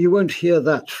 you won't hear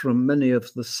that from many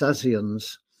of the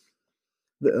Sazians.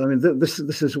 I mean, this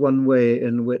is one way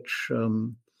in which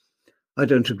I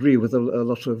don't agree with a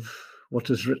lot of what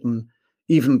is written,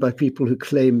 even by people who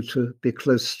claim to be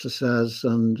close to Saz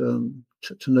and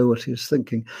to know what he's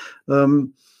thinking.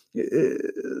 This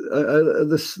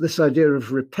idea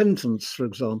of repentance, for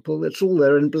example, it's all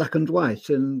there in black and white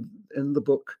in the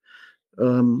book,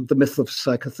 The Myth of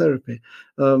Psychotherapy.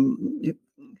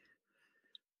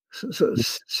 So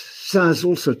Saz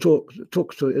also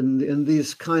talked to in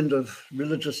these kind of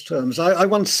religious terms. I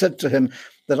once said to him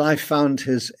that I found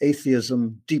his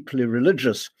atheism deeply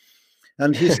religious,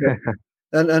 and he said,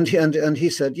 and he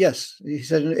said yes. He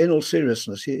said in all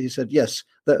seriousness, he said yes.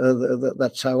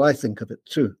 That's how I think of it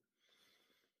too.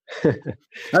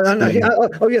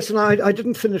 Oh yes, and I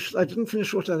didn't finish. I didn't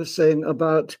finish what I was saying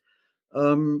about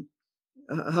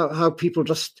how people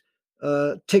just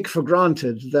take for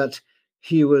granted that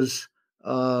he was,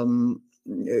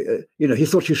 he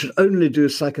thought you should only do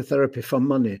psychotherapy for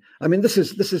money. I mean, this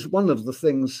is one of the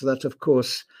things that, of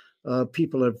course,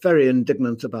 people are very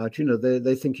indignant about. You know,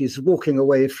 they think he's walking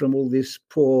away from all these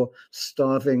poor,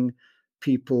 starving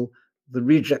people, the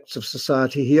rejects of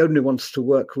society. He only wants to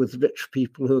work with rich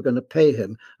people who are going to pay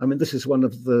him. I mean, this is one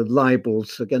of the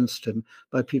libels against him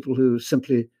by people who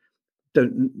simply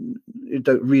don't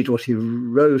read what he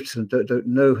wrote and don't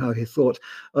know how he thought.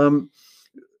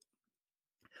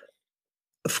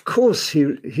 Of course,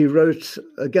 he wrote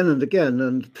again and again,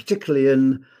 and particularly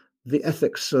in The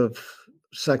Ethics of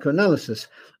Psychoanalysis.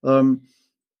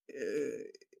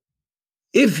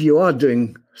 If you are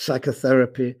doing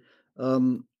psychotherapy,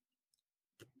 in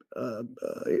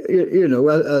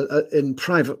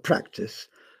private practice,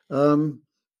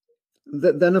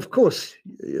 then of course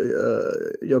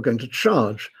you're going to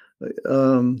charge.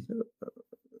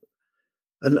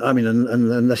 And I mean, and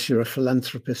unless you're a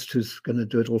philanthropist who's going to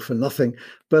do it all for nothing,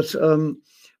 but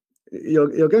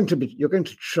you're going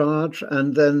to charge,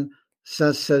 and then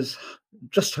says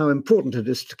just how important it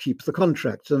is to keep the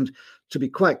contract and to be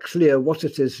quite clear what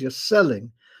it is you're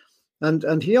selling.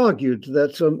 And he argued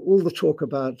that all the talk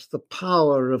about the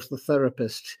power of the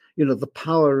therapist, the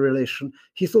power relation,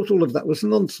 he thought all of that was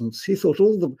nonsense. He thought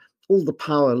all the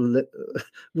power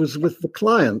was with the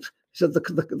client. He said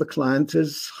the client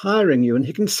is hiring you and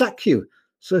he can sack you.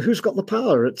 So who's got the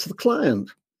power? It's the client.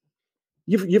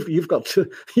 You've got to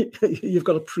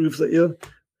prove that you're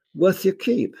worth your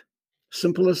keep.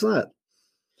 Simple as that.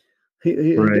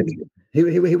 He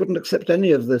wouldn't accept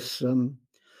any of this,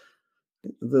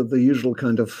 the usual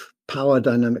kind of power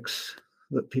dynamics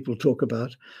that people talk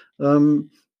about, and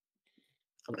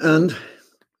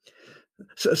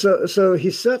so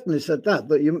he certainly said that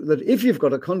if you've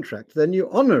got a contract, then you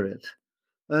honor it,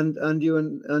 and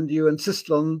you insist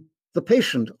on the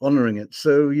patient honoring it.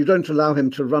 So you don't allow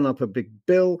him to run up a big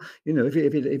bill.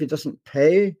 If he doesn't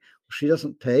pay, she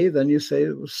doesn't pay, then you say,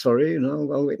 sorry,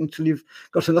 I'll wait until you've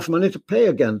got enough money to pay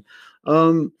again.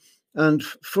 And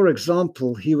for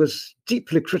example, he was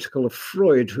deeply critical of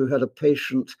Freud, who had a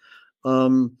patient,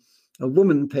 a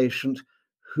woman patient,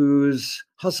 whose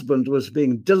husband was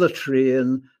being dilatory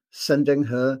in sending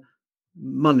her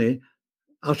money,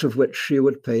 out of which she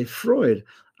would pay Freud.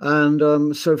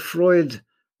 And so Freud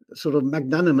sort of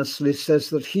magnanimously says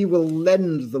that he will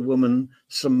lend the woman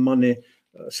some money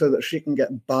so that she can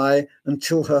get by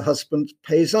until her husband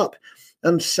pays up.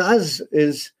 And Saz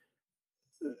is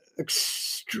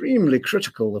extremely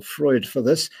critical of Freud for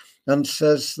this and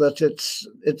says that it's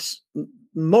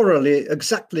morally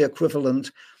exactly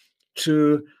equivalent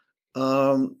to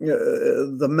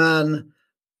the man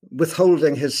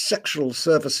withholding his sexual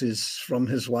services from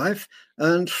his wife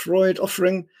and Freud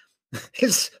offering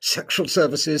his sexual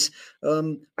services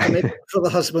for the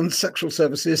husband's sexual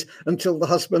services until the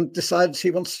husband decides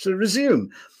he wants to resume.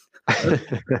 So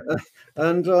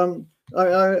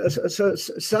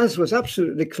Saz was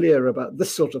absolutely clear about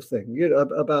this sort of thing,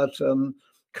 about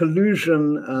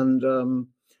collusion and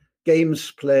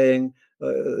games playing.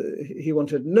 He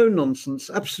wanted no nonsense,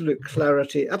 absolute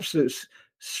clarity, absolute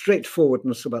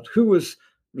straightforwardness about who was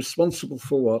responsible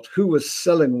for what, who was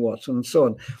selling what, and so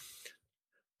on.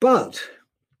 But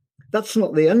that's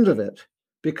not the end of it.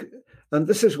 And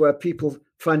this is where people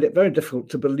find it very difficult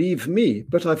to believe me,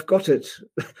 but I've got it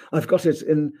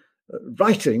in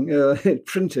writing,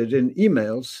 printed in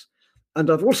emails, and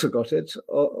I've also got it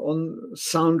on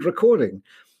sound recording.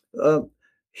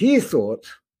 He thought,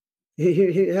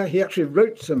 he actually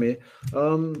wrote to me,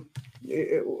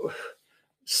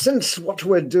 since what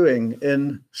we're doing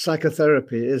in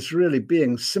psychotherapy is really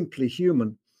being simply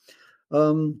human,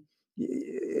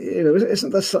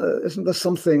 isn't there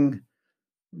something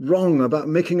wrong about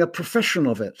making a profession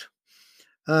of it?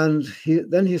 And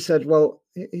he said, well,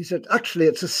 he said, actually,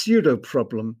 it's a pseudo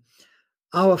problem.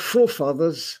 Our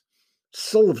forefathers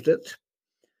solved it.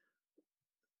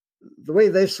 The way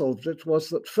they solved it was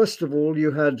that, first of all,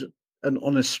 you had an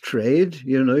honest trade.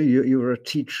 You were a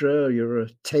teacher, you were a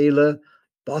tailor,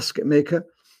 basket maker,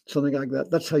 something like that.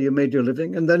 That's how you made your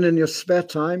living. And then in your spare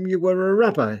time, you were a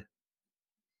rabbi.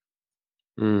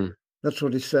 That's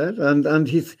what he said, and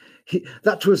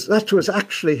that was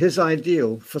actually his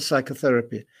ideal for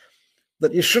psychotherapy,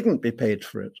 that you shouldn't be paid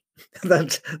for it,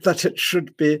 that it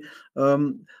should be a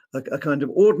kind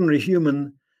of ordinary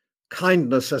human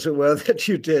kindness, as it were, that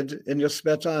you did in your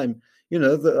spare time.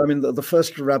 The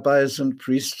first rabbis and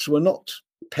priests were not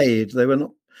paid; they were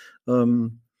not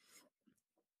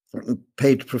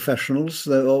paid professionals,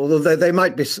 although they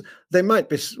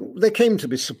came to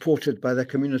be supported by their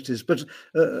communities, but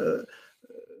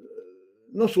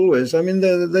not always. I mean,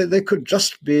 they could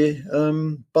just be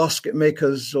basket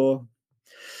makers or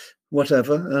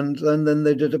whatever, and then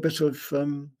they did a bit of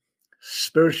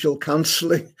spiritual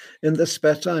counseling in their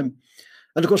spare time.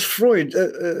 And of course, Freud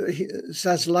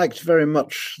has liked very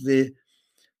much the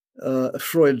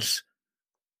Freud's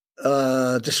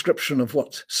description of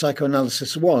what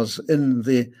psychoanalysis was in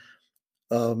the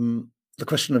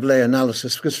question of lay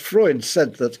analysis, because Freud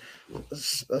said that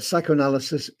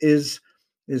psychoanalysis is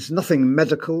nothing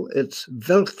medical. It's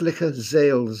weltliche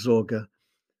Seelsorge,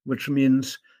 which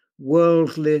means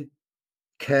worldly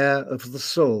care of the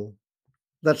soul.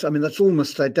 That's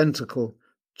almost identical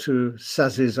to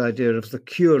Sazi's idea of the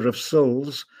cure of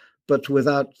souls, but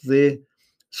without the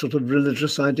sort of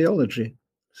religious ideology.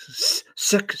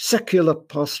 Secular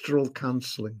pastoral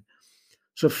counseling.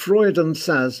 So Freud and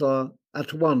Saz are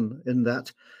at one in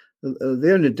that.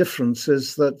 The only difference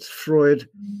is that Freud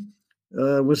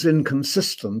was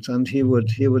inconsistent, and he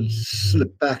would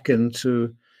slip back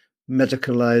into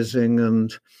medicalizing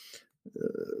and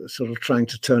sort of trying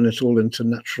to turn it all into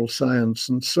natural science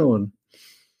and so on.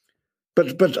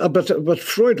 But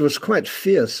Freud was quite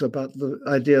fierce about the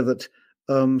idea that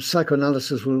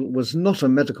psychoanalysis was not a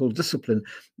medical discipline.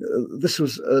 This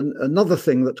was another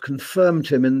thing that confirmed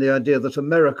him in the idea that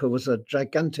America was a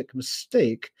gigantic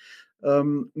mistake,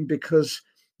 because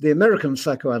the American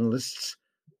psychoanalysts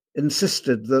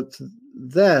insisted that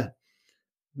their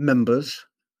members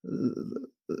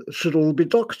should all be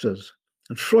doctors.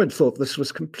 And Freud thought this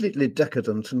was completely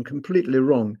decadent and completely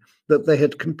wrong, that they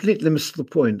had completely missed the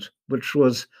point, which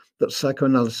was that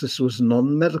psychoanalysis was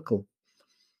non-medical.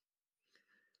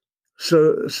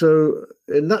 So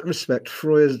in that respect,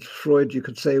 Freud, you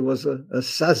could say, was a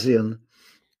Sazian.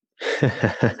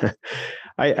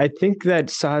 I think that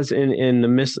Saz in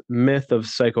the myth of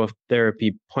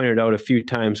psychotherapy pointed out a few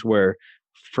times where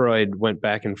Freud went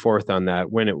back and forth on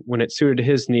that when it suited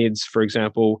his needs. For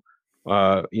example,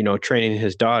 training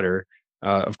his daughter.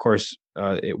 Of course,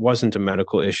 it wasn't a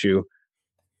medical issue,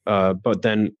 but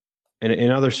then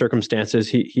in other circumstances,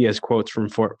 he has quotes from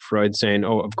Freud saying,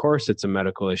 "Oh, of course, it's a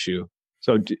medical issue."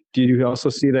 So, do you also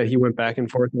see that he went back and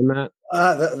forth on that?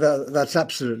 That's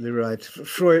absolutely right.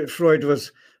 Freud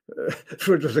was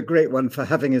a great one for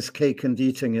having his cake and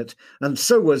eating it, and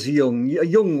so was Jung.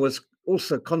 Jung was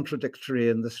also contradictory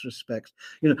in this respect.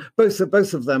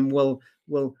 Both of them will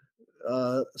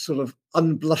sort of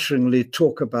unblushingly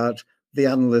talk about the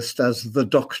analyst as the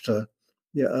doctor,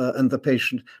 and the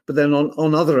patient, but then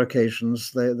on other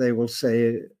occasions they will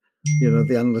say,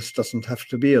 the analyst doesn't have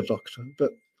to be a doctor.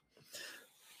 But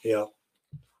yeah.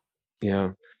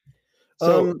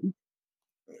 So,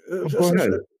 go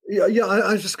ahead.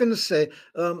 I was just going to say.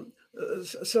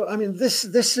 So I mean, this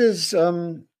is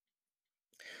so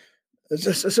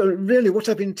really what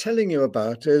I've been telling you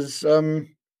about is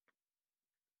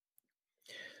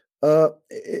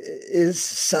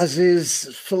Sazi's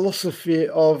philosophy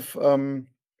of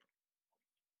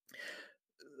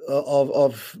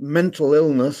mental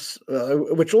illness,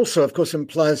 which also, of course,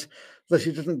 implies that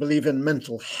he didn't believe in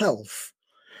mental health.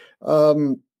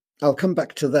 I'll come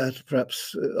back to that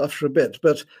perhaps after a bit,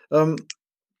 but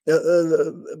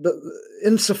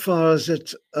insofar as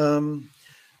it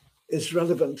is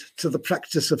relevant to the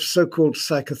practice of so-called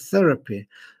psychotherapy.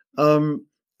 And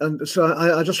so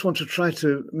I just want to try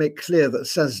to make clear that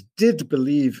Saz did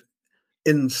believe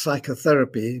in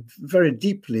psychotherapy very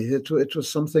deeply. It was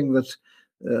something that,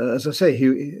 as I say,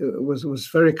 he was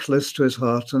very close to his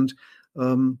heart, and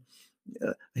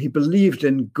he believed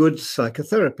in good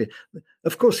psychotherapy.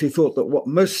 Of course, he thought that what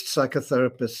most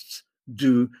psychotherapists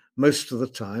do most of the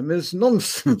time is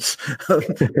nonsense, but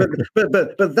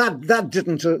that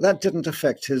didn't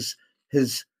affect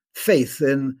his faith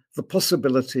in the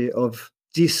possibility of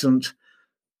decent,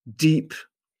 deep,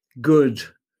 good,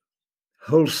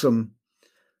 wholesome,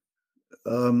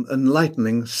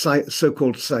 enlightening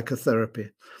so-called psychotherapy.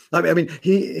 I mean,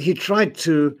 he tried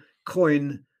to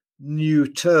coin new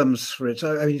terms for it.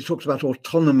 I mean, he talked about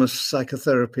autonomous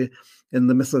psychotherapy in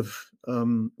the myth of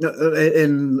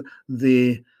in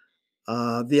the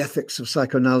ethics of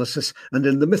psychoanalysis, and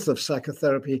in the myth of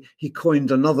psychotherapy, he coined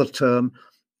another term,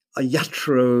 a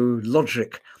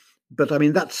iatrologic. But I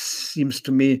mean, that seems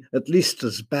to me at least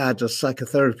as bad as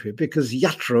psychotherapy, because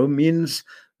iatro means,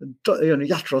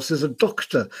 iatros is a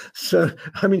doctor. So,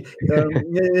 I mean,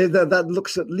 that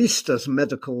looks at least as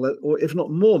medical, or if not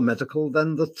more medical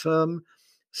than the term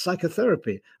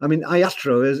psychotherapy. I mean,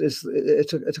 iatro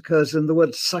it occurs in the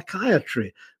word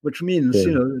psychiatry, which means,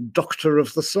 doctor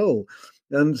of the soul.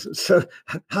 And so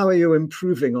how are you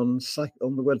improving on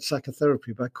the word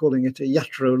psychotherapy by calling it a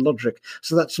iatrologic?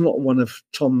 So that's not one of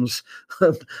Tom's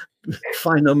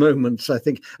finer moments, I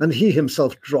think. And he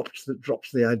himself dropped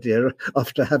the idea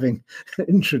after having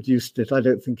introduced it. I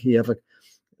don't think he ever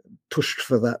pushed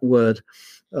for that word.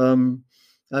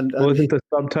 Was it the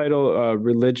subtitle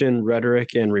Religion,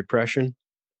 Rhetoric, and Repression?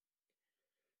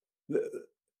 That's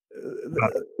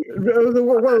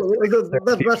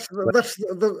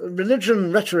the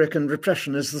Religion, Rhetoric, and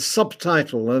Repression is the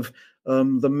subtitle of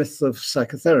the myth of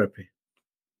psychotherapy.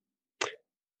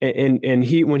 And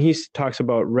he, when he talks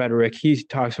about rhetoric, he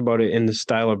talks about it in the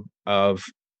style of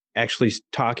actually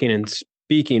talking and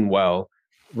speaking well,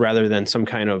 rather than some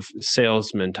kind of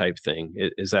salesman type thing.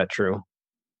 Is that true?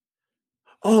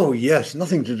 Oh, yes,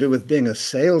 nothing to do with being a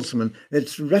salesman.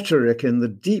 It's rhetoric in the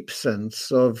deep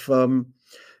sense of.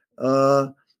 I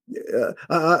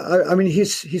mean, he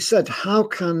said, how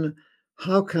can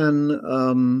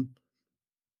one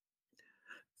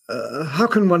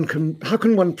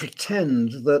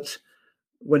pretend that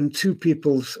when two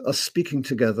people are speaking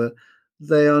together,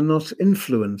 they are not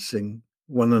influencing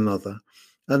one another,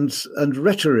 and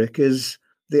rhetoric is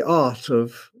the art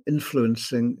of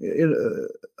influencing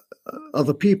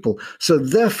other people. So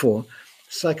therefore,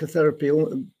 psychotherapy,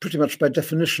 pretty much by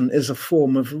definition, is a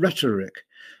form of rhetoric.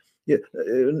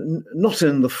 Not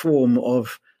in the form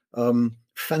of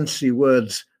fancy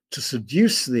words to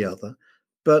seduce the other,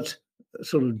 but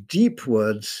sort of deep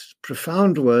words,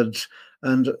 profound words,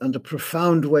 and a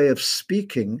profound way of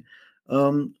speaking,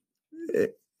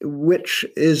 which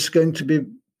is going to be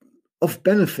of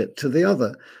benefit to the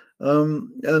other.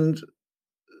 And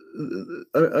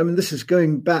I mean, this is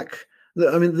going back.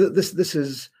 I mean, this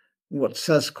is what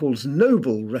Saz calls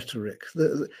noble rhetoric,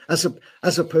 as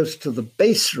opposed to the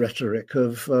base rhetoric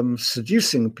of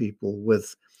seducing people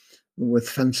with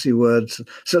fancy words.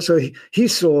 So he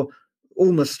saw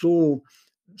almost all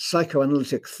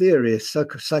psychoanalytic theory,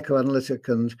 psychoanalytic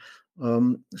and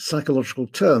psychological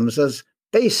terms as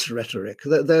base rhetoric.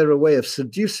 They're a way of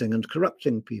seducing and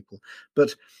corrupting people.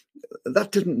 But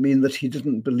that didn't mean that he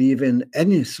didn't believe in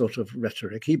any sort of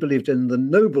rhetoric. He believed in the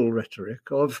noble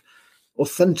rhetoric of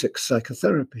authentic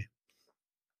psychotherapy.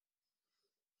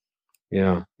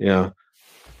 Yeah.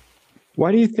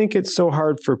 Why do you think it's so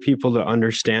hard for people to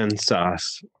understand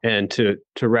Sas and to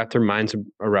wrap their minds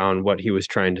around what he was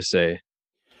trying to say?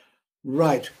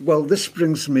 Right. Well, this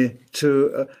brings me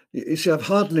to, you see, I've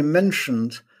hardly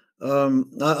mentioned,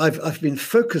 I've been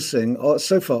focusing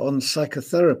so far on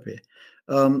psychotherapy.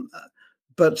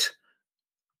 But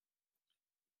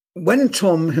when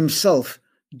Tom himself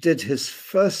did his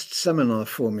first seminar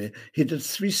for me, he did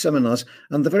 3 seminars,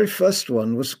 and the very first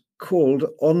one was called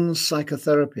On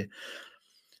Psychotherapy.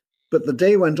 But the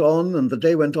day went on,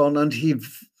 and he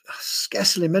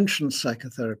scarcely mentioned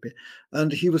psychotherapy.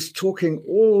 And he was talking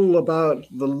all about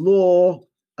the law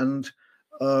and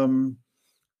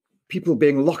people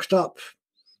being locked up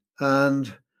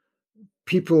and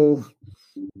people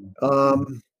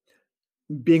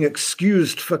being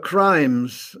excused for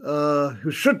crimes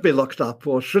who should be locked up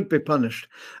or should be punished,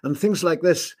 and things like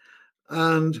this.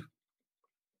 And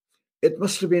it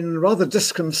must have been rather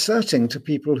disconcerting to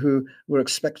people who were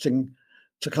expecting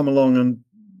to come along and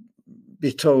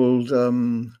be told,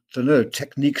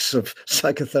 techniques of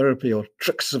psychotherapy or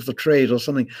tricks of the trade or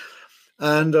something.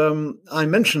 And I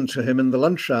mentioned to him in the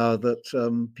lunch hour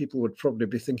that people would probably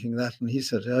be thinking that, and he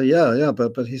said, "Oh yeah,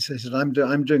 but he said I'm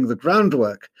doing the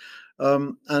groundwork,"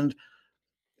 and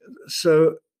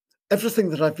so everything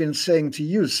that I've been saying to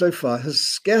you so far has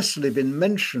scarcely been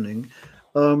mentioning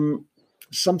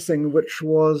something which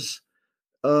was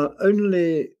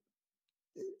only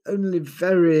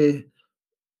very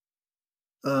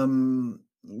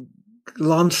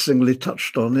glancingly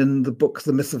touched on in the book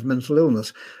The Myth of Mental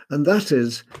Illness, and that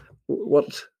is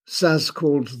what Saz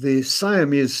called the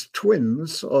Siamese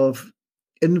twins of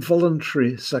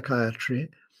involuntary psychiatry.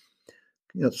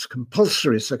 That's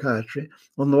compulsory psychiatry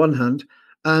on the one hand,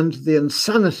 and the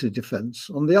insanity defense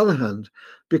on the other hand,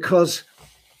 because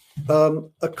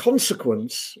a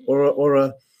consequence or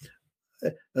a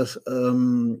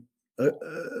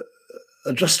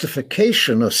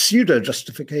justification, a pseudo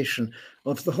justification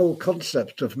of the whole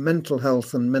concept of mental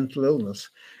health and mental illness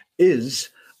is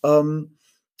to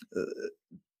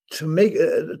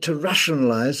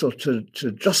rationalize or to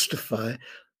justify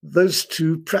those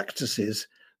two practices,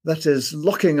 that is,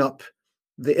 locking up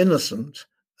the innocent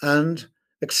and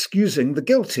excusing the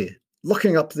guilty.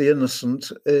 Locking up the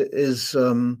innocent is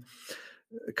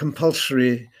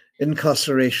compulsory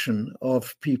incarceration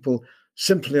of people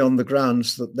simply on the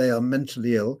grounds that they are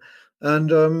mentally ill,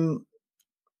 and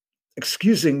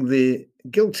excusing the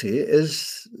guilty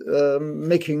is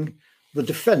making the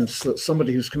defense that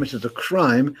somebody who's committed a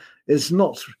crime is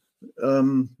not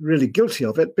really guilty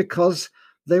of it because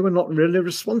they were not really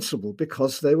responsible,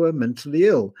 because they were mentally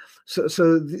ill. So as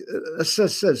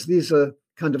Saz says, these are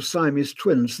kind of Siamese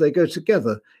twins. They go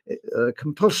together,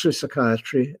 compulsory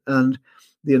psychiatry and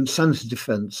the insanity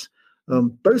defense,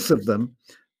 both of them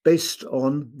based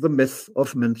on the myth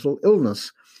of mental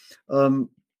illness. And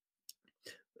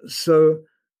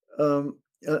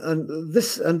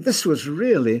this was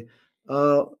really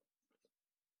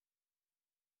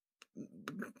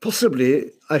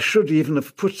possibly I should even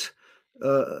have put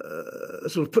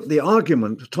the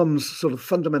argument, Tom's sort of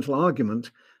fundamental argument,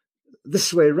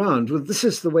 this way round. Well, this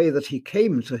is the way that he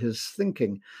came to his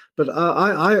thinking. But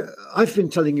I've been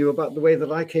telling you about the way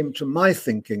that I came to my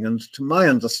thinking and to my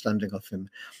understanding of him.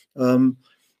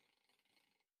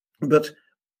 But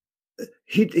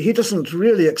he doesn't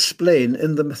really explain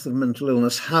in The Myth of Mental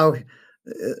Illness how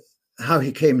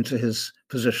he came to his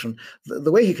position.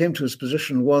 The way he came to his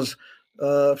position was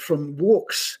from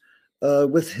walks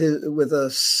with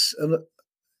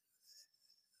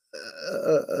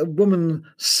a woman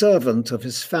servant of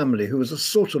his family who was a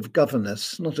sort of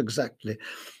governess, not exactly.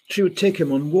 She would take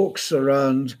him on walks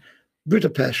around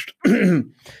Budapest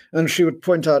and she would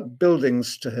point out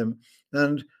buildings to him,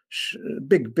 and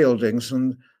big buildings,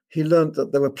 and he learned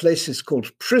that there were places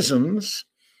called prisons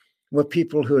where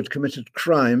people who had committed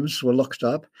crimes were locked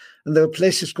up, and there were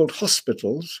places called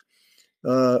hospitals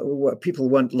where people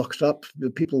weren't locked up.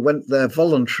 People went there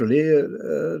voluntarily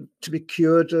to be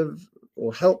cured of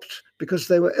or helped because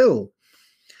they were ill.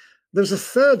 There was a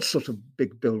third sort of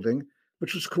big building,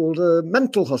 which was called a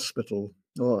mental hospital,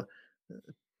 or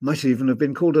might even have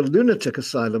been called a lunatic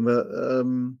asylum.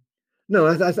 No,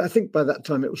 I think by that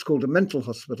time it was called a mental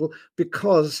hospital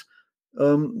because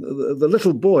the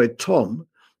little boy, Thomas,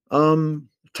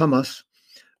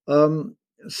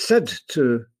 said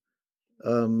to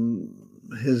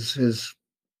his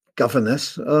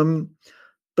governess,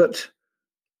 but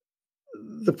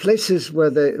the places where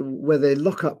they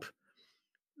lock up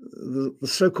the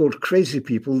so-called crazy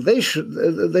people, they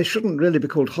shouldn't really be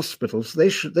called hospitals.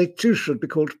 They too should be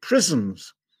called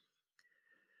prisons.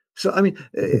 So I mean,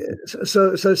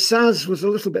 so Saz was a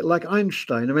little bit like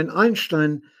Einstein. I mean,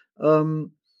 Einstein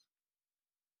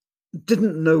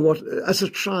didn't know what, as a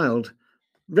child,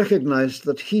 recognized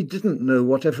that he didn't know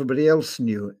what everybody else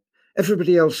knew.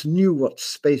 Everybody else knew what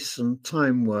space and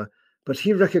time were, but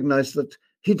he recognized that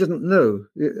he didn't know.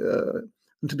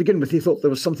 And to begin with, he thought there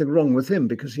was something wrong with him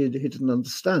because he didn't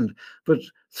understand. But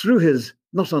through his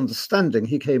not understanding,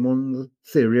 he came on the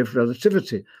theory of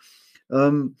relativity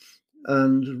and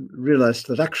realized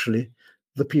that actually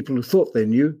the people who thought they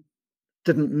knew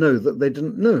didn't know that they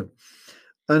didn't know.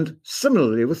 And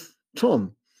similarly with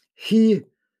Tom, he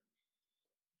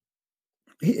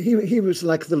was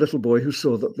like the little boy who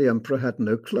saw that the emperor had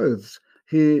no clothes.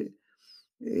 He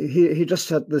just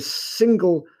had this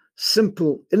single,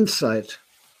 simple insight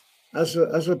as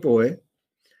a boy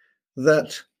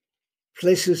that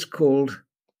places called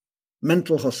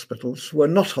mental hospitals were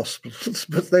not hospitals,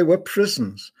 but they were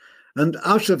prisons. And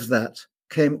out of that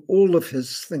came all of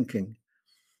his thinking.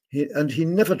 He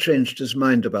never changed his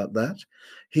mind about that.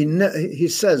 He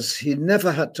says he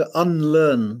never had to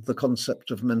unlearn the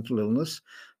concept of mental illness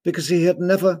because he had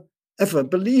never, ever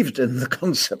believed in the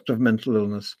concept of mental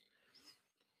illness.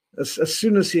 As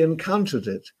soon as he encountered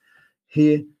it,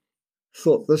 he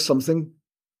thought there's something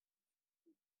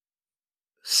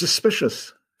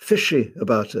suspicious, fishy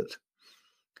about it.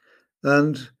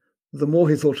 And the more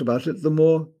he thought about it, the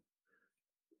more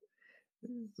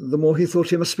he thought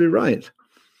he must be right.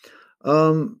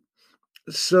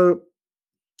 So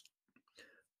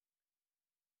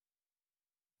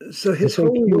his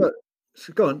whole work.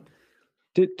 So go on.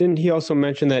 Didn't he also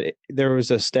mention that there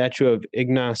was a statue of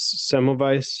Ignaz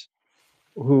Semmelweis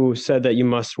who said that you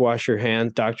must wash your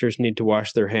hands, doctors need to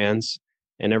wash their hands,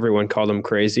 and everyone called him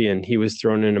crazy, and he was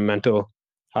thrown in a mental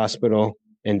hospital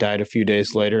and died a few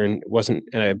days later, and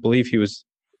I believe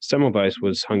Semmelweis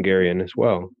was Hungarian as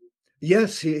well.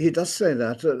 Yes, he does say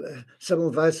that.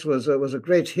 Semmelweis was a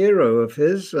great hero of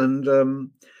his,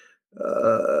 and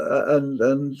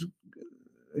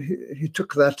he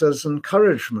took that as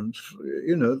encouragement,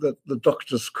 that the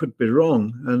doctors could be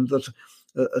wrong, and that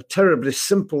a terribly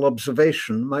simple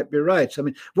observation might be right. I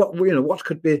mean, what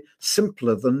could be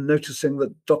simpler than noticing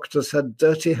that doctors had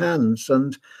dirty hands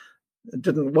and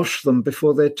didn't wash them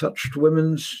before they touched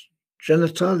women's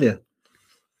genitalia?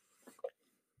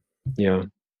 Yeah.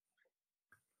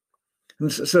 And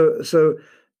so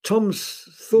Tom's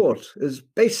thought is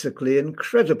basically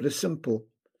incredibly simple.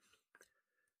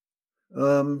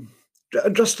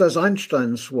 Just as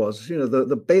Einstein's was,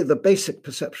 the basic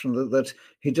perception that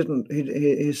he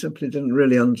simply didn't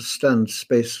really understand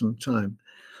space and time,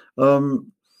 so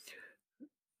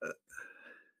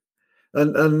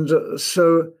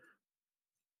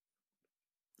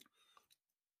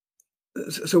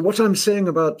what I'm saying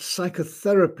about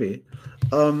psychotherapy,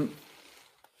 Tom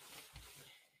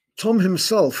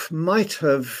himself might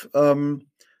have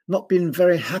not been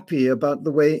very happy about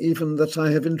the way even that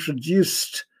I have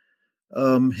introduced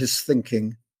his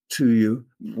thinking to you.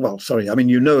 Well, sorry, I mean,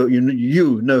 you know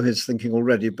his thinking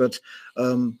already, but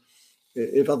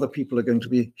if other people are going to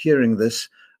be hearing this,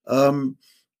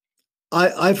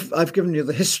 I've given you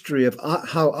the history of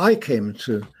how I came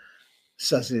to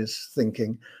Sazzy's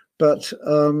thinking, but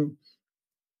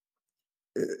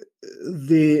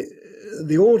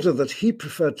the order that he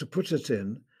preferred to put it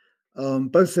in,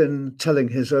 both in telling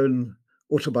his own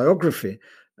autobiography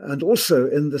and also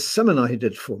in the seminar he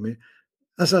did for me,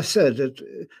 as I said,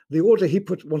 the order he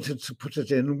wanted to put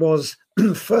it in was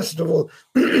first of all,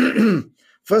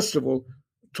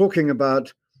 talking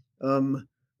about the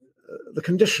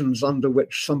conditions under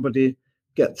which somebody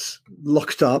gets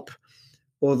locked up,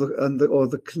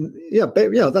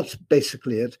 that's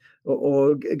basically it,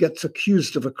 or gets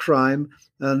accused of a crime,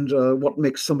 and what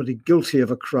makes somebody guilty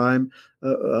of a crime.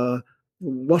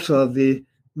 What are the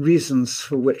reasons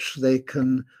for which they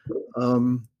can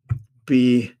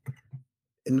be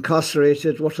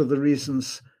incarcerated? What are the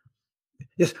reasons?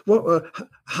 Yes.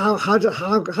 How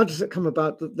does it come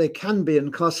about that they can be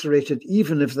incarcerated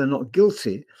even if they're not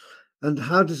guilty, and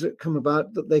how does it come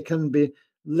about that they can be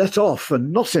let off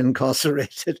and not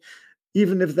incarcerated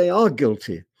even if they are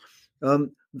guilty?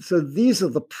 So these are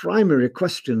the primary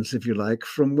questions, if you like,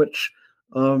 from which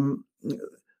the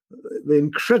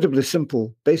incredibly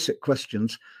simple basic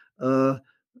questions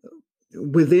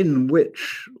within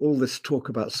which all this talk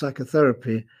about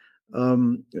psychotherapy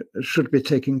should be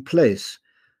taking place,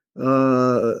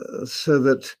 so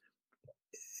that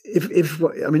if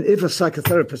a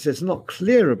psychotherapist is not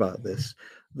clear about this,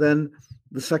 then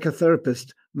the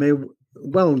psychotherapist may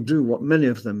well do what many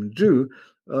of them do,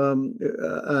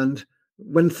 and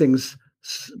when things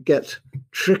get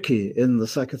tricky in the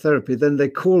psychotherapy, then they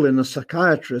call in a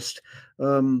psychiatrist,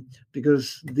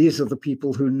 because these are the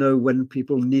people who know when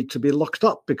people need to be locked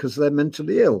up because they're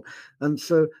mentally ill. And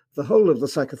so the whole of the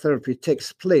psychotherapy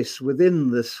takes place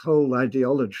within this whole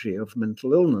ideology of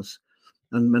mental illness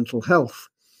and mental health.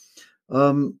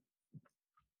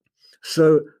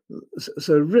 So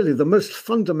really the most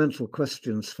fundamental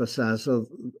questions for Saz are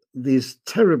these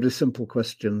terribly simple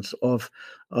questions of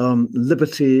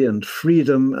liberty and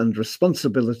freedom and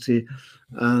responsibility,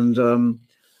 and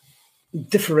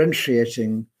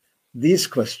differentiating these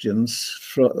questions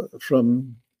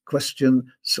from questions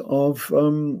of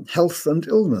health and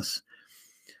illness.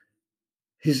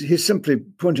 He's simply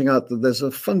pointing out that there's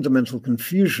a fundamental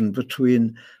confusion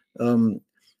between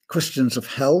questions of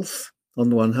health on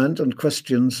the one hand and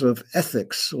questions of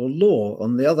ethics or law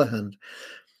on the other hand.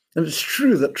 And it's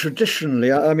true that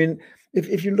traditionally, I mean,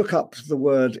 if you look up the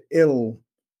word ill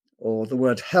or the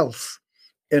word health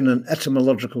in an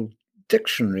etymological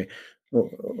dictionary,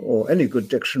 or any good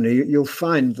dictionary, you'll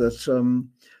find that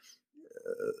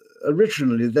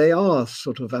originally they are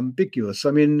sort of ambiguous.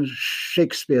 I mean,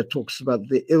 Shakespeare talks about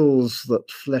the ills that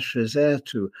flesh is heir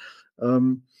to.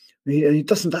 He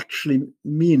doesn't actually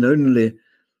mean only,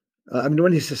 I mean,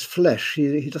 when he says flesh,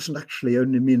 he doesn't actually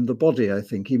only mean the body, I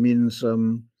think. He means,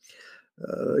 that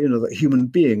human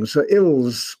beings. So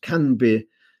ills can be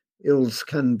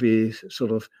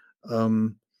sort of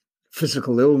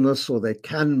physical illness, or they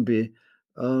can be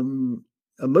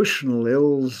emotional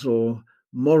ills or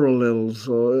moral ills,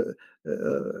 or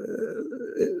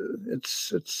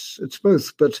it's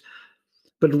both. But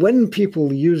when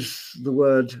people use the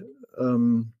word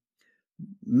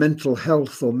mental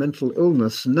health or mental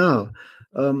illness now,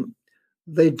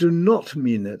 they do not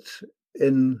mean it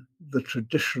in the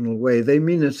traditional way. They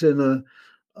mean it in a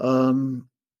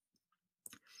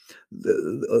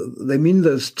they mean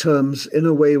those terms in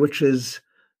a way which is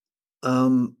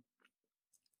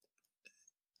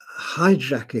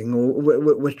hijacking, or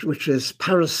which is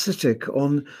parasitic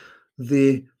on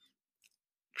the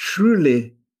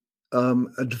truly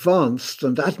advanced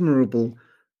and admirable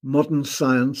modern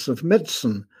science of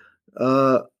medicine.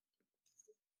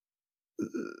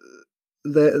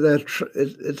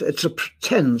 It's a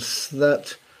pretense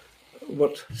that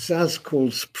what Saz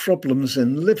calls problems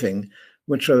in living,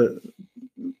 which are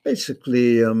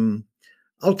basically,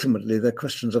 ultimately, they're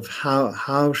questions of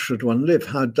how should one live,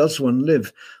 how does one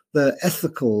live. They're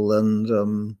ethical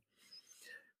and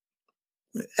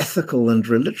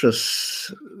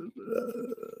religious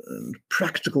and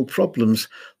practical problems.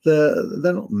 They're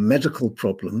not medical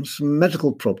problems.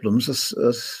 Medical problems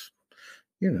are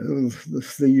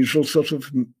the usual sort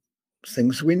of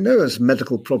things we know as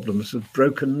medical problems: a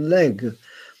broken leg,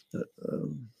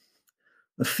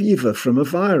 a fever from a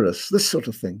virus, this sort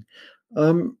of thing.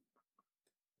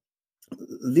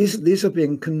 These are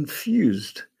being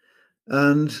confused,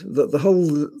 and the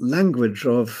whole language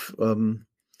of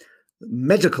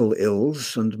medical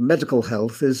ills and medical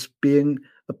health is being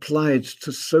applied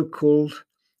to so-called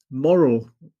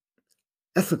moral,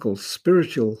 ethical,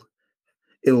 spiritual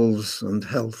ills and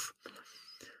health.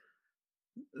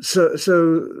 So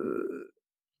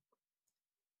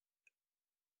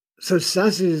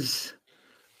Saz's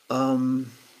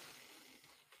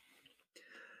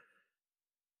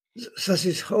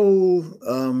whole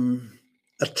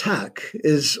attack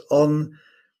is on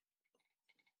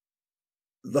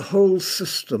the whole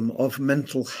system of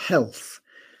mental health.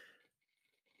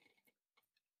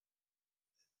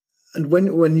 And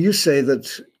when you say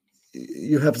that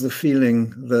you have the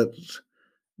feeling that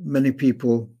many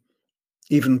people,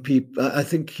 I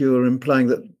think you're implying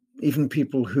that even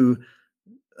people who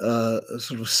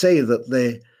sort of say that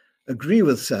they agree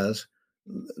with Saz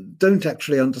don't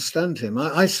actually understand him.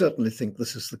 I certainly think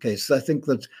this is the case. I think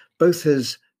that both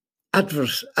his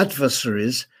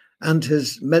adversaries and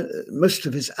most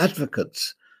of his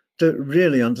advocates don't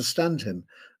really understand him.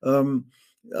 I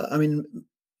mean,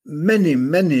 many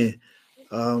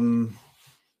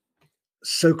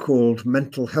so-called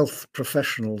mental health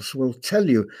professionals will tell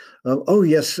you, "Oh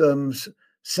yes,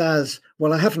 Saz.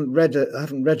 Well, I haven't read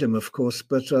him, of course,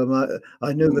 but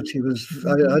I know that he was.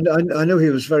 I know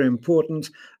he was very important,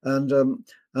 and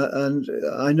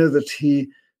I know that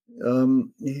he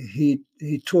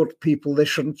taught people they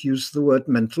shouldn't use the word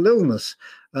mental illness,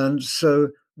 and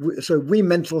so we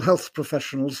mental health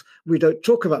professionals, we don't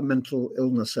talk about mental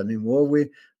illness anymore.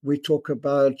 We talk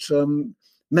about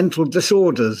mental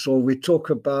disorders, or we talk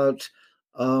about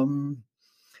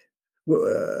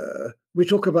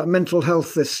mental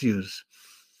health issues."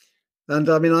 And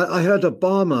I mean, I heard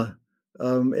Obama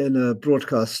in a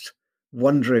broadcast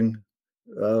wondering.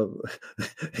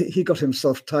 He got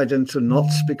himself tied into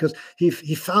knots because he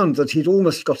found that he'd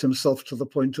almost got himself to the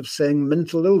point of saying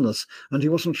mental illness, and he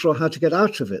wasn't sure how to get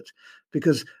out of it.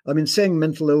 Because, I mean, saying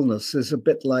mental illness is a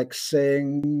bit like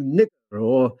saying nigger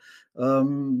or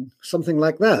something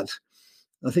like that.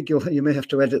 I think you may have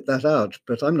to edit that out,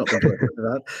 but I'm not going to edit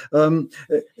that.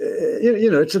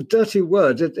 It's a dirty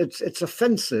word. It's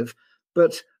offensive,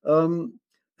 but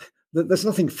there's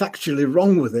nothing factually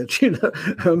wrong with it.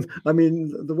 I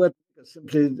mean, the word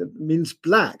simply means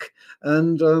black,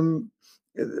 and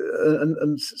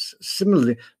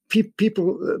similarly,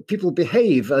 people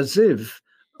behave as if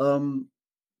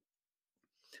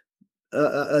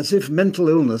mental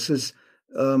illness is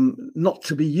not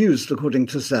to be used, according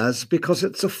to Saz, because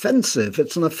it's offensive.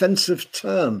 It's an offensive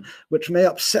term which may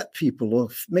upset people or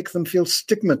make them feel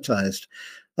stigmatized.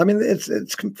 I mean,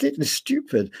 it's completely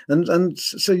stupid. And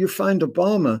so you find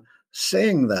Obama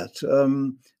saying that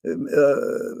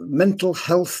mental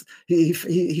health.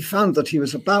 He found that he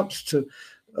was about to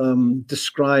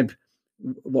describe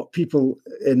what people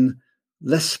in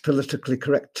less politically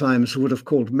correct times would have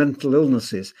called mental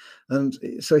illnesses. And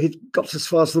so he got as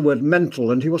far as the word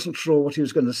mental, and he wasn't sure what he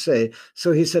was going to say.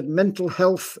 So he said mental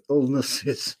health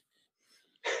illnesses.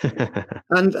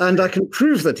 and I can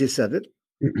prove that he said it,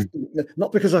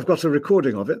 not because I've got a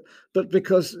recording of it, but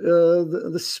because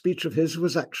the speech of his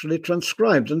was actually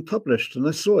transcribed and published. And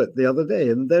I saw it the other day,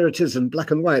 and there it is in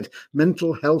black and white,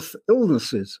 mental health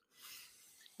illnesses.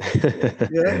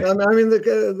 Yeah, I mean,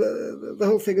 the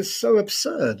whole thing is so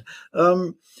absurd.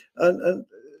 And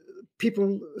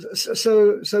people,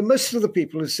 so most of the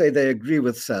people who say they agree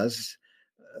with Saz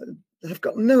have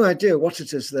got no idea what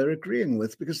it is they're agreeing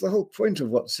with, because the whole point of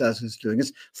what Saz is doing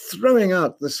is throwing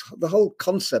out the whole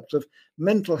concept of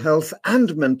mental health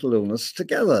and mental illness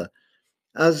together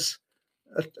as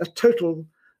a total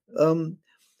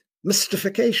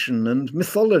mystification and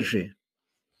mythology,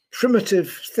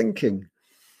 primitive thinking.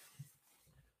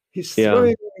 He's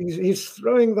throwing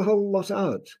the whole lot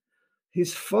out.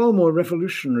 He's far more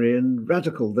revolutionary and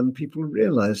radical than people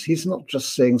realize. He's not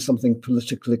just saying something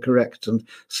politically correct and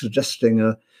suggesting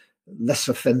a less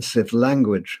offensive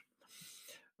language.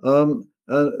 There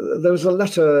was a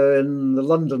letter in the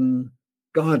London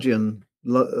Guardian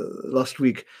last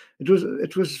week. It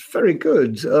was very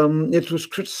good. It was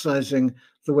criticizing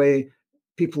the way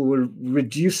people were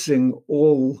reducing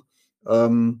all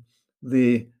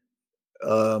the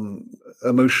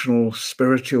emotional,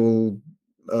 spiritual,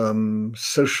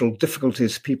 social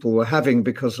difficulties people were having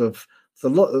because of the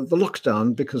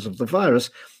lockdown, because of the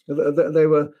virus. They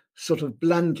were sort of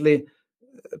blandly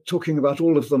talking about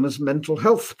all of them as mental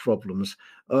health problems.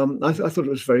 I thought it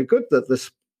was very good that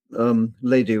this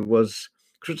lady was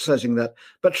criticizing that,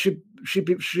 but she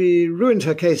ruined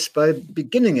her case by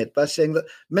beginning it by saying that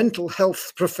mental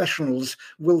health professionals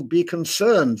will be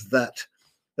concerned that,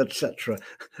 etc.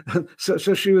 So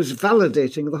she was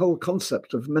validating the whole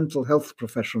concept of mental health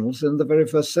professionals in the very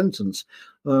first sentence,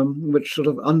 which sort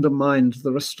of undermined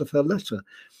the rest of her letter.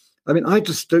 I mean, I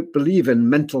just don't believe in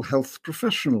mental health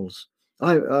professionals.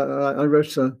 I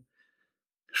wrote a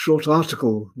short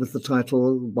article with the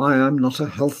title "Why I'm Not a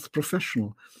Health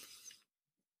Professional."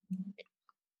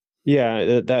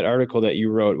 Yeah, that article that you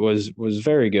wrote was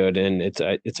very good, and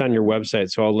it's on your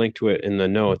website, so I'll link to it in the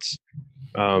notes.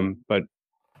 But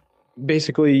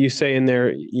basically, you say in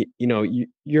there,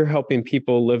 you're helping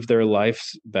people live their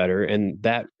lives better, and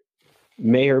that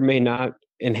may or may not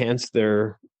enhance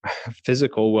their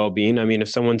physical well-being. I mean, if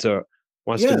someone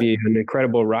wants to be an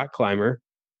incredible rock climber,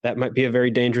 that might be a very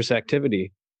dangerous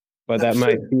activity, but that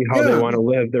might be how they want to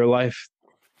live their life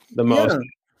the most.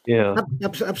 Yeah,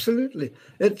 absolutely.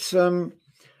 It's and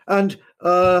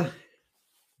I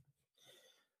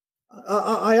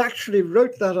actually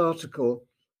wrote that article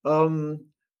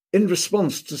in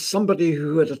response to somebody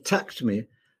who had attacked me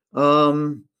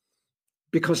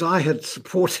because I had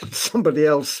supported somebody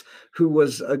else who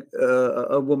was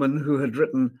a woman who had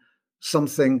written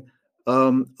something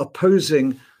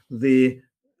opposing the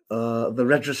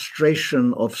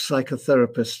registration of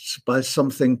psychotherapists by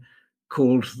something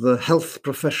called the Health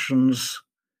Professions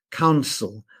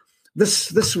Council.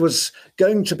 This was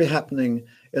going to be happening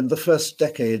in the first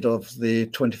decade of the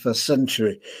 21st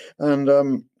century.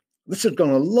 And this had gone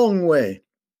a long way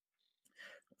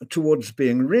towards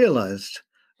being realized.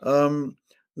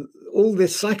 All the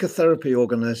psychotherapy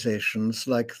organizations,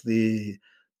 like I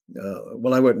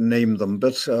won't name them,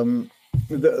 but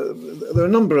there are a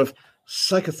number of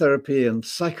psychotherapy and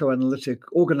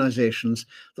psychoanalytic organizations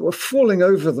that were falling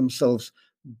over themselves,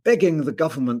 begging the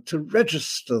government to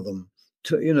register them,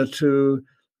 to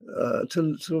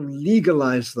sort of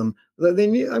legalize them. They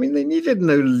needed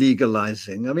no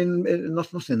legalizing. I mean,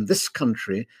 not in this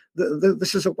country.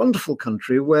 This is a wonderful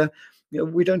country where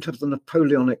we don't have the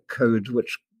Napoleonic Code,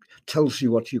 which tells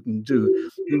you what you can do.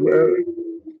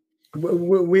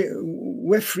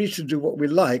 We're free to do what we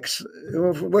like.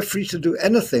 We're free to do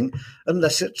anything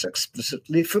unless it's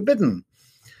explicitly forbidden.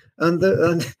 And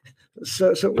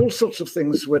so all sorts of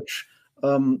things which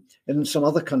in some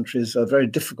other countries are very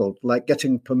difficult, like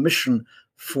getting permission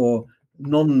for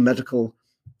non-medical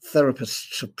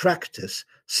therapists to practice,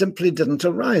 simply didn't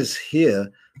arise here.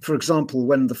 For example,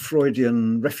 when the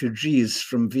Freudian refugees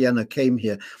from Vienna came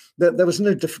here, there was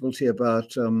no difficulty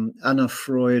about Anna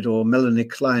Freud or Melanie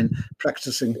Klein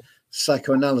practicing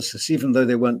psychoanalysis, even though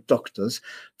they weren't doctors,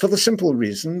 for the simple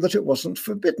reason that it wasn't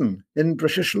forbidden in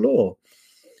British law.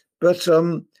 But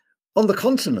on the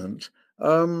continent,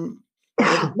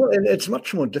 it's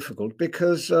much more difficult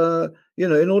because,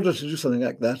 in order to do something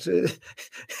like that,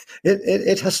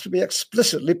 it has to be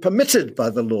explicitly permitted by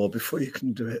the law before you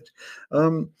can do it.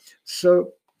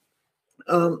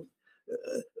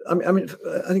 I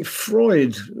think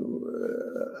Freud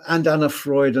and Anna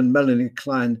Freud and Melanie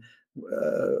Klein,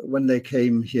 when they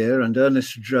came here, and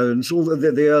Ernest Jones, all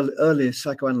the early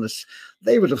psychoanalysts,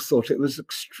 they would have thought it was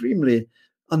extremely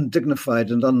undignified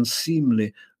and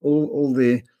unseemly. All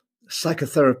the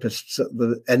psychotherapists at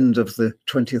the end of the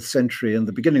 20th century and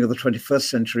the beginning of the 21st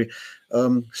century,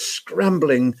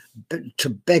 scrambling to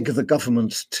beg the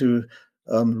government to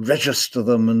register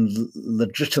them and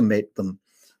legitimate them.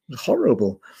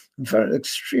 Horrible, and very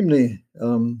extremely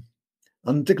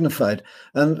undignified.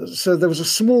 And so there was a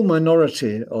small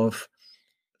minority of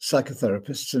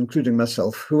psychotherapists, including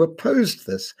myself, who opposed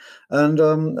this. And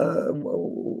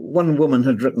one woman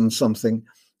had written something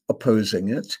opposing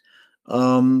it,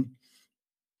 and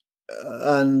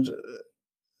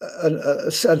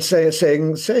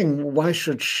saying why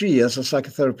should she, as a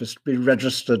psychotherapist, be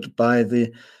registered by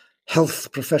the Health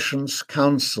Professions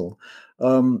Council?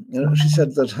 She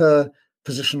said that her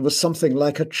position was something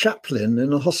like a chaplain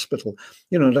in a hospital.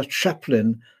 A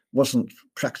chaplain wasn't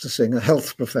practicing a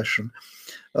health profession,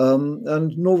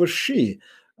 and nor was she.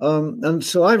 And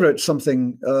so I wrote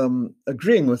something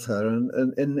agreeing with her,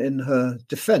 and in her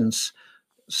defense,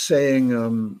 saying,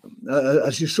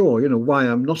 as you saw, why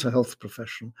I'm not a health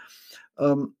professional.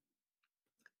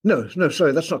 No,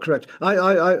 sorry, that's not correct.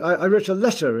 I wrote a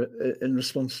letter in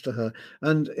response to her,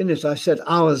 and in it I said,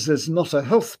 ours is not a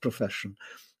health profession.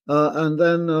 And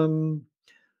then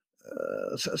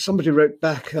somebody wrote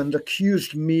back and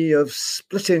accused me of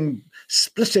splitting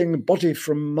body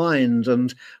from mind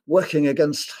and working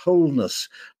against wholeness,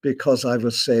 because I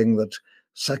was saying that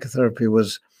psychotherapy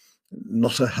was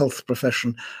not a health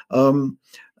profession.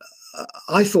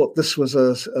 I thought this was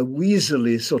a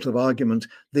weaselly sort of argument.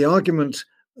 The argument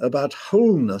about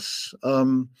wholeness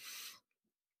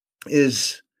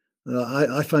is,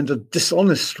 I find, a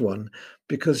dishonest one,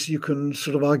 because you can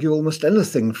sort of argue almost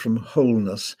anything from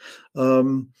wholeness.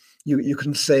 You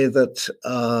can say that,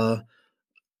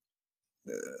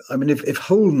 if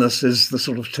wholeness is the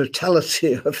sort of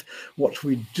totality of what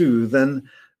we do, then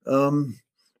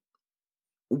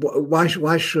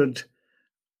why should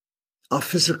our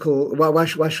physical, why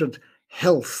should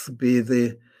health be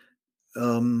the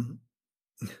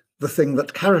thing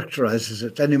that characterizes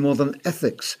it any more than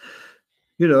ethics?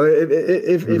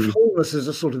 If wholeness is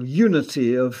a sort of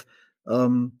unity of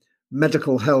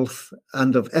medical health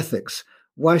and of ethics,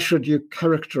 why should you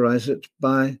characterize it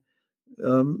by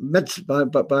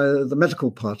the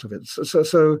medical part of it,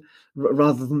 so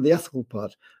rather than the ethical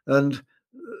part? And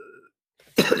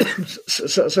it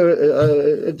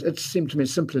seemed to me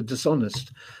simply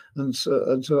dishonest, and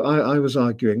so I was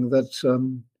arguing that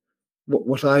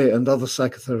what I and other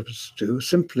psychotherapists do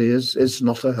simply is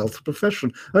not a health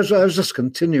profession. I was just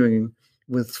continuing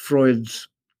with Freud's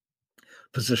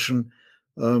position,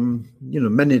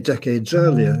 many decades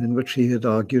earlier, in which he had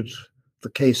argued the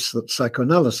case that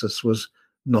psychoanalysis was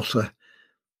not a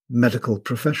medical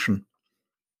profession.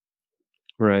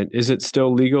 Right. Is it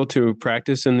still legal to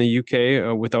practice in the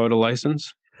UK without a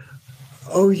license?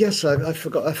 Oh yes, I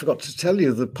forgot to tell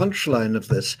you the punchline of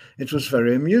this. It was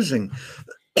very amusing.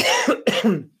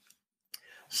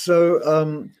 So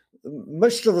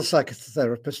most of the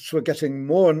psychotherapists were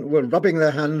rubbing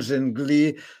their hands in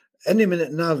glee. Any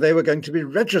minute now they were going to be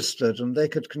registered, and they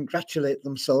could congratulate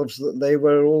themselves that they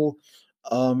were all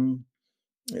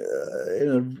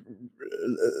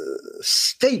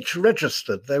state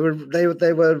registered. They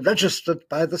were registered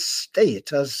by the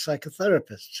state as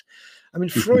psychotherapists.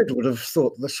 Freud would have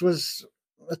thought this was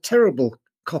a terrible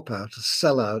cop-out, a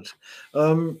sellout.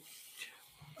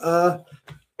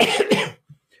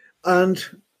 And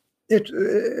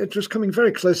it was coming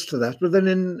very close to that. But then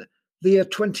in the year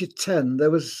 2010, there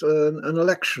was an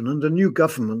election and a new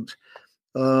government.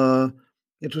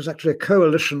 It was actually a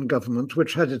coalition government,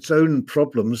 which had its own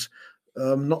problems,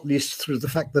 not least through the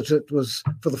fact that it was,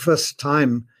 for the first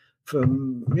time for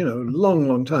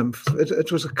long time,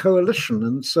 it was a coalition.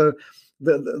 And so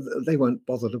they weren't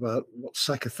bothered about what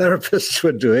psychotherapists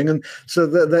were doing, and so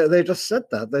they just said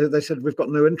that they said, we've got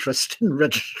no interest in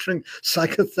registering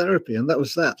psychotherapy, and that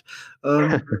was that.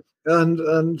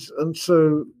 And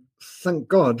so, thank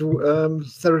God,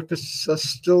 therapists are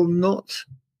still not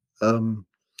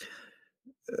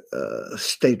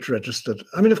state registered.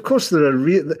 Of course, there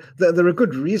are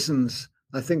good reasons,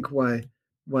 I think, why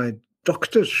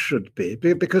doctors should be,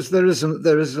 because there is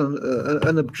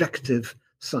an objective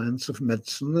science of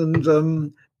medicine,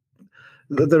 and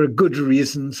there are good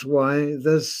reasons why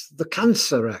there's the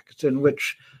Cancer Act, in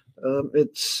which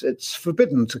it's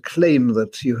forbidden to claim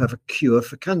that you have a cure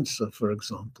for cancer, for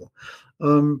example.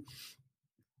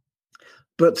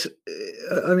 but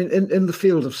I mean, in the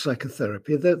field of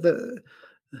psychotherapy, there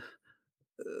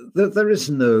is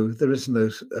no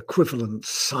equivalent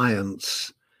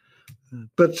science.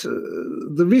 But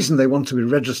the reason they want to be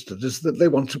registered is that they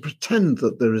want to pretend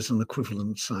that there is an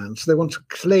equivalent science. They want to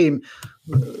claim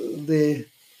the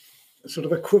sort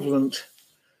of equivalent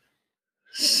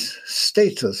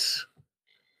status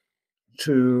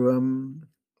to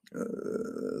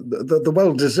the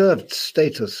well-deserved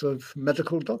status of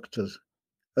medical doctors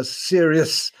as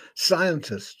serious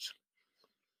scientists.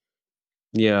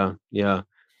 Yeah.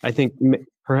 I think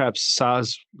perhaps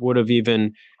Saz would have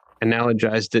even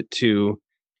analogized it to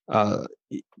that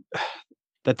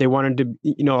they wanted to,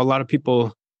 a lot of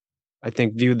people, I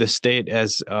think, view the state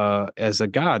as a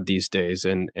god these days,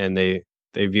 and they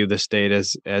view the state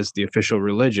as the official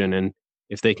religion, and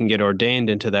if they can get ordained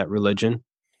into that religion,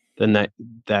 then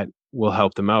that will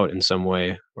help them out in some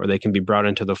way, or they can be brought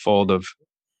into the fold of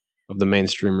the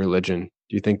mainstream religion.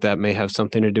 Do you think that may have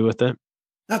something to do with it?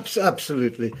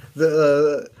 Absolutely.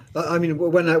 I mean,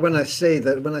 when I say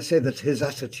that his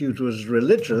attitude was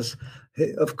religious,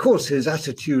 of course his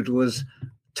attitude was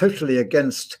totally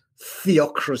against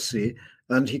theocracy,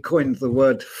 and he coined the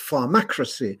word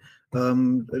pharmacracy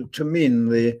to mean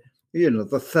the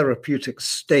therapeutic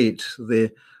state,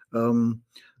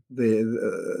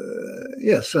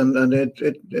 yes, and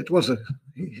it was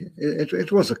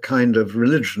a kind of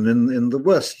religion in the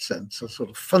worst sense, a sort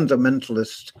of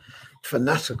fundamentalist,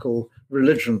 fanatical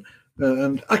religion,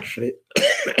 and actually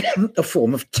a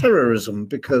form of terrorism,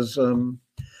 because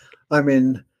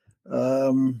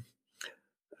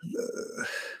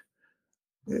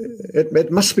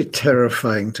it must be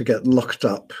terrifying to get locked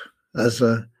up as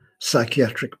a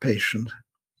psychiatric patient.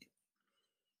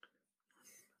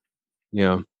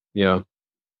 Yeah.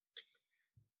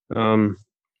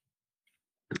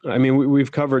 I mean,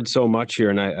 we've covered so much here,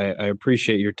 and I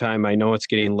appreciate your time. I know it's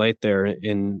getting late there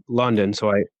in London, so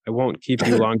I won't keep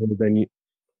you longer than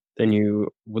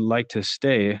you would like to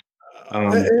stay.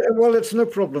 Well, it's no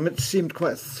problem. It seemed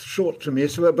quite short to me,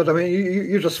 but I mean,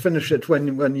 you just finish it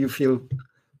when you feel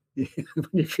when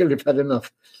you feel you've had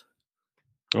enough.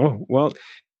 Oh, well,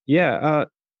 yeah.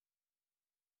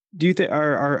 Do you think how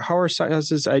are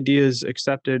Saz's ideas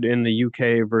accepted in the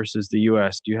UK versus the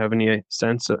US? Do you have any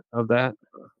sense of that?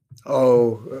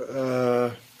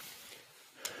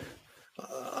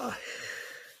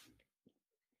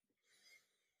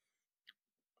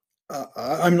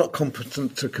 I'm not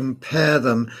competent to compare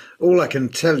them. All I can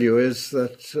tell you is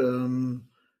that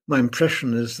my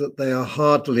impression is that they are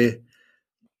hardly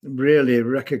really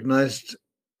recognized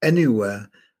anywhere.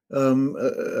 I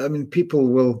mean, people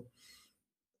will,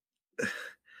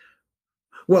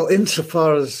 well,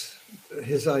 insofar as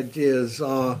his ideas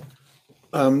are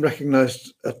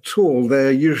recognized at all,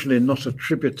 they're usually not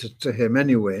attributed to him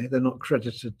anyway. They're not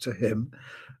credited to him.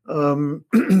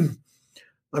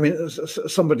 I mean,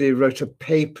 somebody wrote a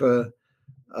paper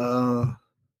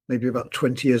maybe about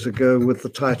 20 years ago with the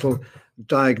title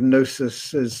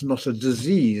 "Diagnosis is Not a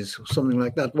Disease" or something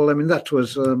like that. Well, I mean, that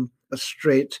was a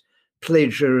straight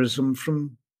plagiarism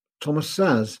from Thomas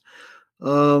Saz.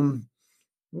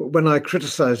 When I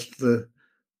criticized the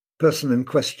person in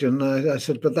question, I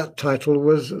said, but that title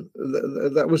was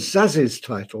Saz's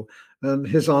title. And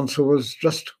his answer was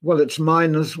just, well, it's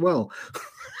mine as well.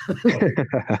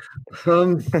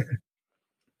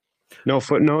 No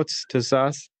footnotes to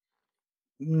Saz?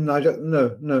 I don't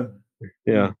know. No.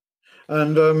 Yeah.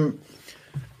 And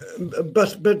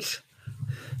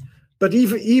but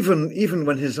even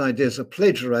when his ideas are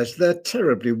plagiarized, they're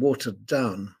terribly watered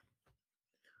down.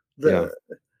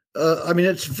 I mean,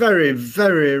 it's very,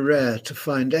 very rare to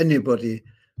find anybody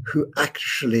who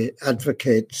actually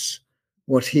advocates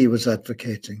what he was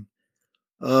advocating.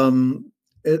 Do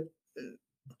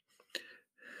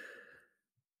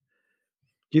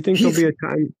you think there'll be a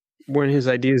time when his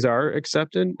ideas are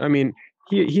accepted? I mean,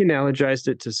 he analogized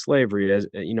it to slavery, as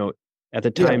at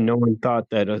the time, no one thought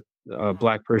that a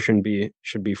black person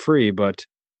should be free, but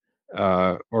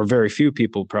or very few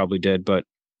people probably did, but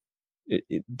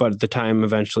the time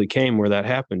eventually came where that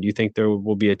happened. Do you think there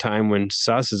will be a time when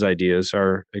Saz's ideas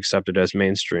are accepted as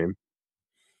mainstream?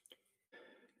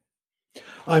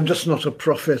 I'm just not a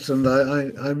prophet, and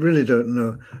I really don't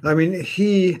know. I mean,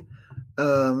 he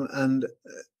and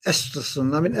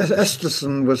Esterson. I mean,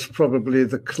 Esterson was probably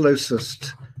the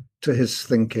closest to his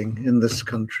thinking in this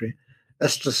country.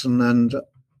 Esterson and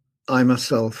I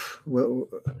myself were,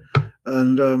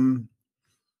 and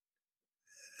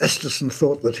Esterson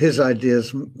thought that his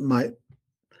ideas might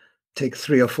take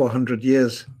 300 or 400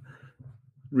 years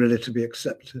really to be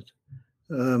accepted.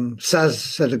 Saz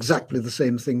said exactly the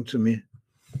same thing to me.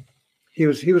 he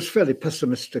was fairly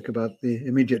pessimistic about the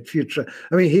immediate future.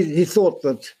 I mean, he thought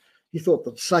that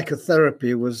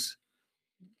psychotherapy was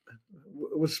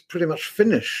pretty much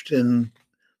finished in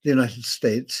the United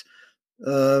States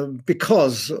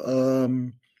because,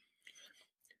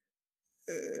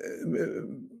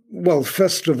 well,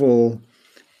 first of all,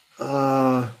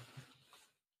 I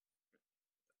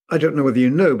don't know whether you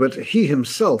know, but he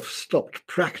himself stopped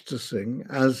practicing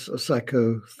as a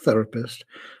psychotherapist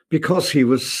because he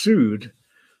was sued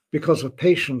because a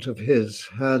patient of his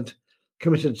had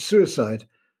committed suicide.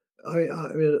 I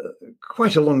mean,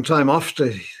 quite a long time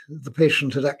after the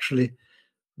patient had actually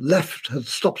had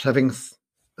stopped having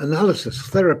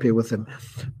therapy with him.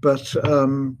 But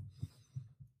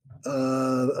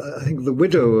I think the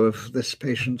widow of this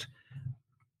patient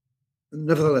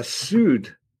nevertheless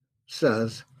sued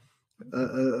SAZ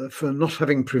for not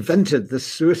having prevented this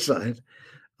suicide.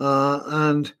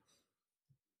 And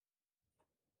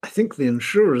I think the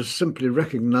insurers simply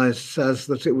recognized SAZ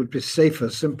that it would be safer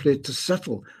simply to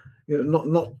settle,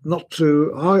 not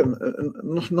to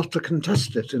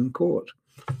contest it in court.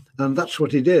 And that's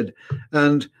what he did.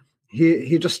 And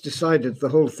he just decided the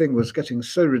whole thing was getting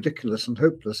so ridiculous and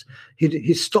hopeless.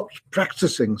 He stopped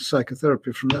practicing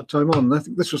psychotherapy from that time on. I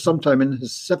think this was sometime in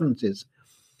his 70s.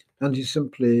 And he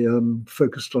simply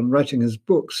focused on writing his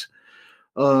books.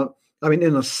 I mean,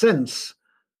 in a sense,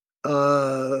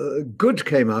 good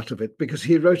came out of it because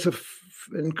he wrote an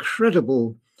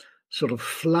incredible sort of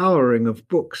flowering of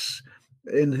books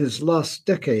in his last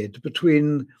decade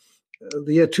between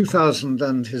the year 2000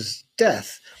 and his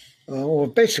death, or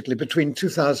basically between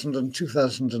 2000 and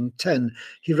 2010.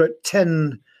 He wrote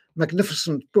 10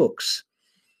 magnificent books.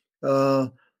 I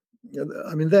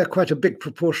mean, they're quite a big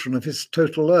proportion of his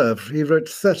total oeuvre. He wrote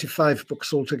 35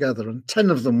 books altogether, and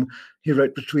 10 of them he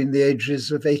wrote between the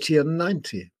ages of 80 and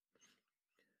 90.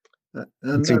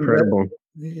 That's incredible.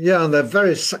 And they're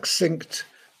very succinct,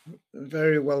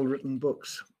 very well-written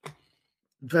books.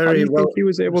 How do you think he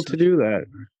was able to do that?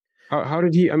 How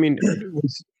did he, I mean,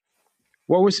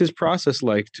 what was his process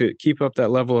like to keep up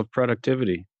that level of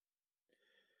productivity?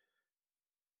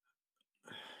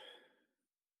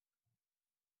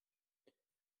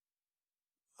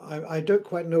 I don't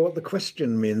quite know what the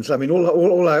question means. I mean,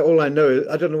 all I know is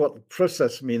I don't know what the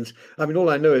process means. I mean, all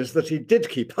I know is that he did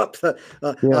keep up that.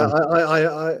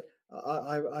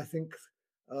 I think.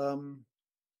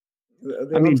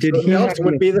 The answer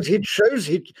would be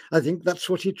that I think that's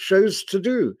what he chose to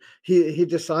do. He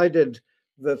decided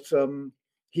that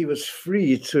he was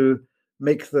free to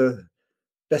make the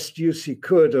best use he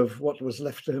could of what was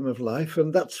left to him of life,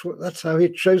 and that's how he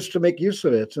chose to make use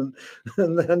of it, and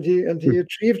he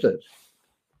achieved it.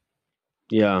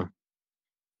 Yeah.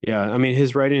 I mean,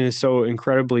 his writing is so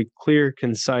incredibly clear,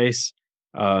 concise.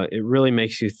 It really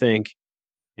makes you think,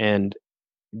 and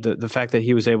the fact that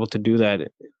he was able to do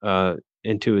that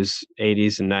into his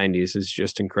 80s and 90s is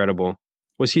just incredible.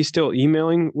 Was he still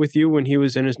emailing with you when he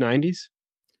was in his 90s?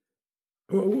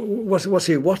 Was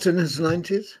he what in his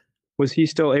 90s? Was he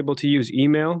still able to use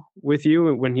email with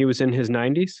you when he was in his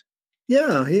 90s?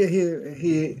 Yeah,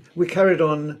 we carried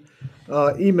on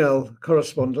email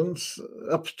correspondence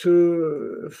up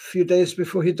to a few days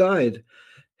before he died.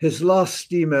 His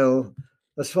last email,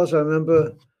 as far as I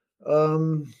remember,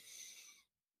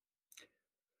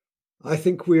 I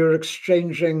think we were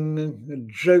exchanging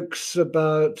jokes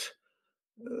about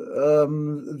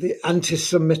the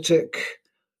anti-Semitic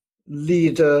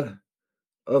leader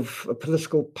of a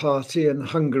political party in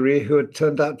Hungary who had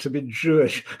turned out to be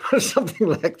Jewish, or something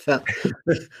like that.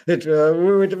 A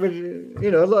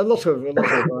lot of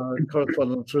our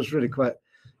correspondence was really quite,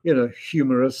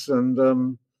 humorous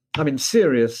and, I mean,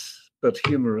 serious but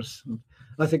humorous. And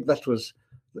I think that was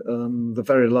the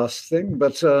very last thing.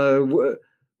 But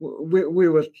we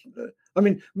were, I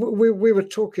mean, we were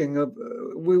talking.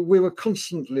 We were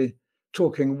constantly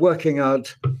talking, working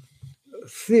out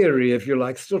theory, if you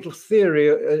like, sort of theory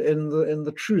in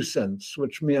the true sense,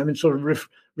 which sort of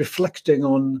reflecting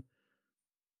on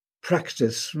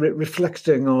practice,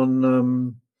 reflecting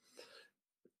on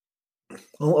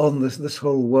this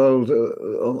whole world,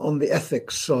 on the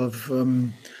ethics of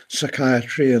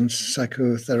psychiatry and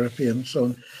psychotherapy and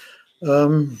so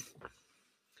on.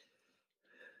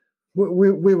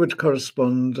 We would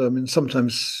correspond. I mean,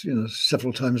 sometimes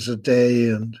several times a day,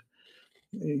 and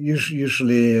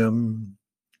usually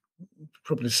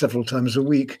probably several times a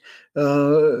week. He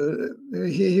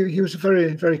was a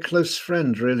very, very close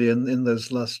friend, really, in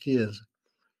those last years.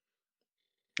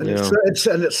 And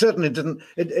it certainly didn't.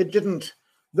 It didn't.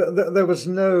 There was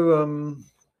no.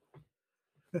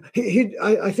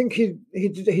 I think he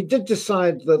did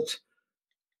decide that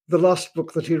the last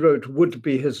book that he wrote would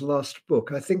be his last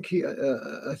book. I think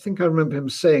I remember him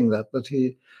saying that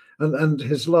he, and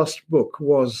his last book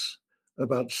was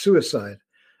about suicide.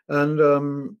 And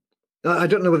I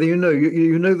don't know whether you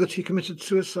know that he committed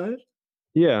suicide.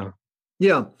 Yeah.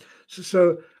 Yeah.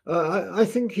 So I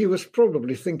think he was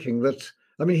probably thinking that.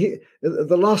 I mean,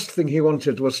 the last thing he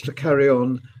wanted was to carry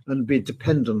on and be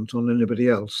dependent on anybody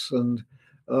else, and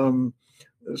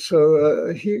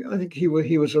so I think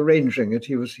he was arranging it.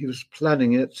 He was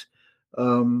planning it.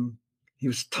 He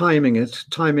was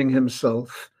timing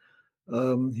himself.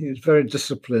 He was very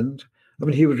disciplined. I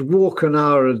mean, he would walk an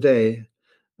hour a day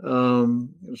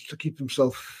to keep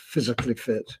himself physically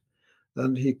fit,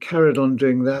 and he carried on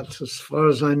doing that, as far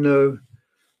as I know,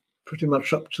 pretty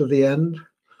much up to the end.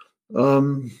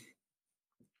 And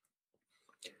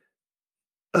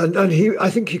I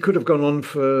think he could have gone on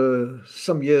for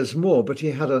some years more, but he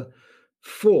had a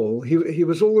fall. He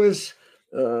was always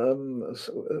in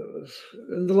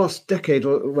the last decade,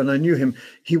 when I knew him,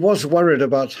 he was worried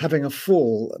about having a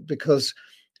fall because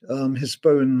his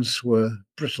bones were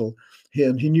brittle,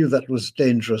 and he knew that was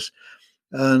dangerous.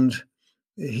 And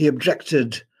he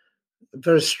objected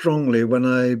very strongly when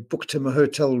I booked him a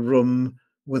hotel room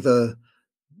with a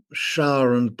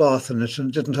shower and bath in it,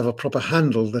 and didn't have a proper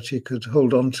handle that he could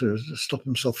hold on to stop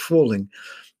himself falling.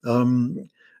 And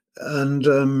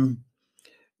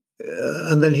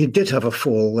then he did have a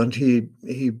fall, and he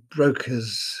broke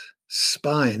his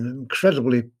spine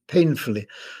incredibly painfully,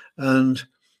 and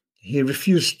he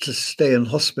refused to stay in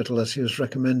hospital as he was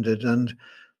recommended, and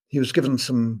he was given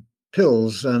some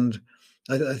pills, and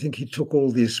I think he took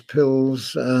all these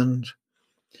pills and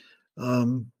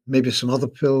maybe some other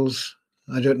pills.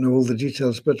 I don't know all the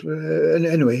details, but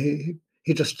anyway,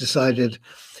 he just decided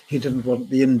he didn't want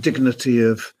the indignity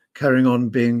of carrying on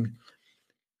being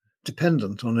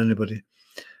dependent on anybody.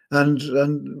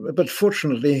 But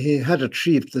fortunately, he had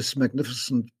achieved this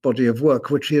magnificent body of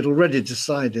work, which he had already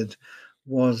decided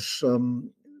was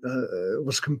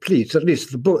complete. At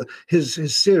least the book,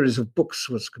 his series of books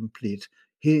was complete.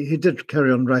 He did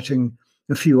carry on writing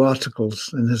a few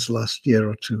articles in his last year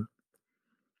or two.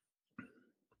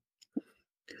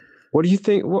 What do you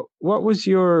think? What was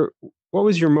your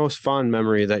most fond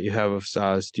memory that you have of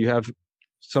Saz? Do you have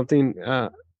something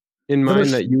in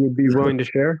mind that you would be willing to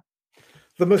share?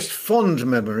 The most fond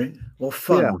memory, or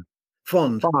fun? Yeah.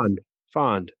 Fond.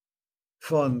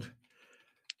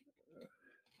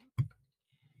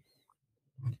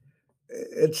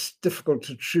 It's difficult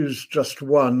to choose just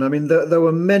one. I mean, there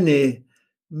were many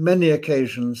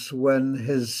occasions when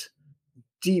his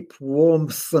deep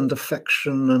warmth and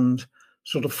affection and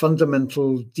sort of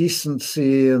fundamental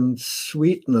decency and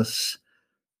sweetness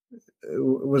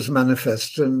was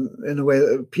manifest in a way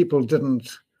that people didn't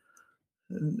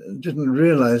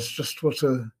realize just what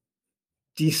a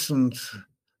decent,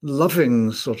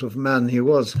 loving sort of man he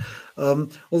was.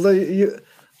 Although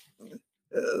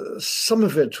some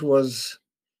of it was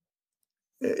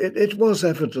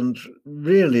evident,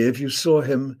 really, if you saw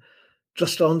him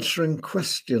just answering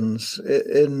questions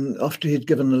after he'd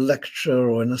given a lecture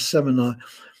or in a seminar.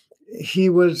 He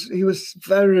was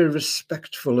very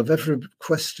respectful of every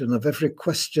question, of every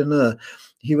questioner.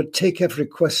 He would take every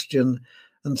question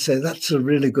and say, "That's a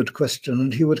really good question,"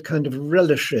 and he would kind of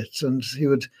relish it, and he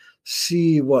would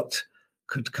see what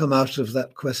could come out of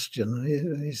that question.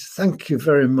 He's, "Thank you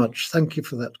very much. Thank you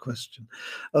for that question."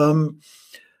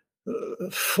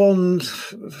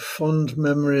 Fond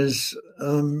memories.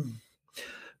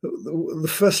 The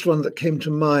first one that came to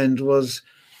mind was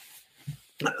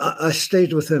I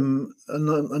stayed with him a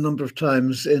number of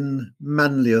times in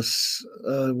Manlius,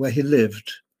 where he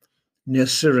lived, near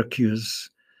Syracuse,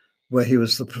 where he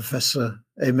was the professor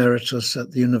emeritus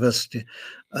at the university.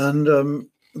 And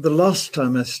the last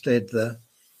time I stayed there,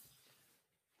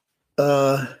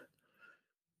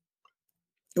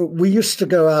 we used to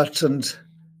go out and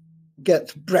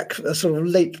get a sort of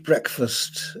late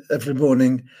breakfast every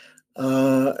morning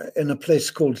in a place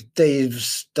called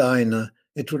Dave's Diner.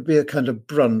 It would be a kind of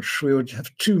brunch. We would have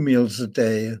 2 meals a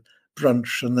day,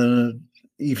 brunch, and then an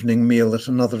evening meal at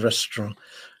another restaurant.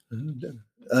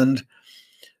 And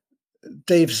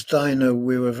Dave's Diner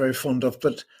we were very fond of,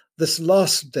 but this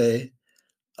last day,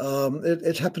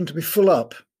 it happened to be full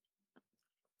up.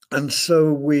 And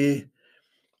so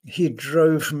he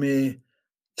drove me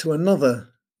to another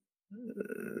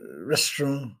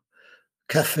restaurant,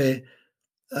 cafe,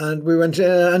 and we went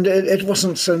and it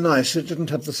wasn't so nice. It didn't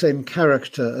have the same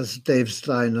character as Dave's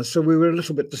Diner, so we were a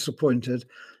little bit disappointed.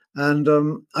 And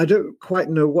I don't quite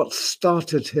know what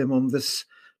started him on this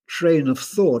train of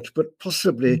thought, but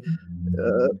possibly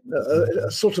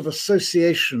a sort of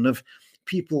association of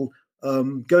people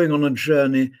going on a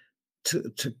journey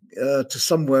to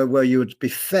somewhere where you would be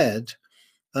fed,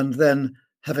 and then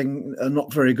having a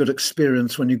not very good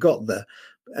experience when you got there.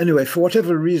 Anyway, for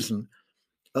whatever reason,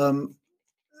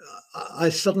 I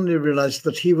suddenly realized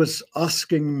that he was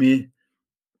asking me.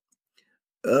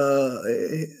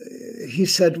 He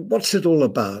said, "What's it all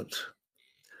about?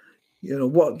 You know,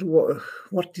 what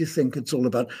do you think it's all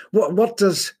about? What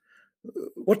does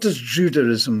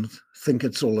Judaism think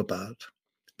it's all about?"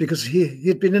 Because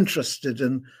he'd been interested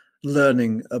in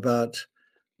learning about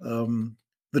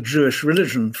the Jewish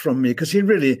religion from me, because he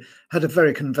really had a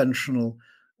very conventional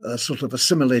sort of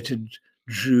assimilated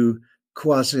Jew,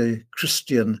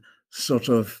 quasi-Christian sort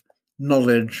of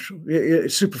knowledge,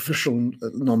 superficial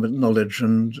knowledge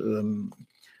and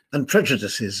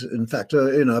prejudices, in fact,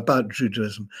 about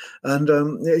Judaism. And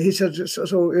he said,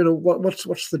 so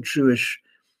what's the Jewish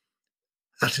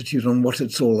attitude on what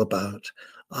it's all about?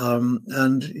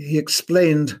 And he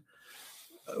explained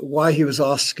why he was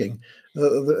asking.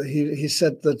 He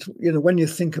said that, when you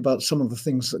think about some of the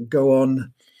things that go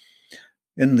on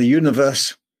in the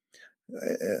universe,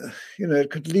 it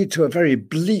could lead to a very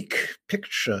bleak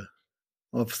picture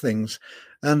of things.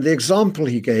 And the example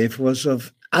he gave was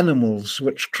of animals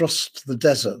which crossed the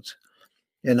desert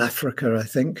in Africa, I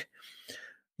think.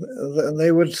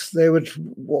 They would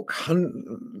walk,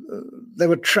 they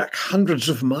would trek hundreds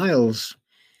of miles,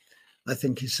 I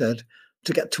think he said,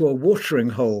 to get to a watering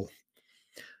hole.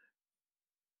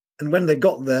 And when they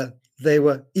got there, they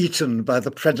were eaten by the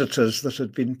predators that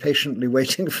had been patiently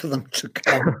waiting for them to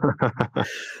come.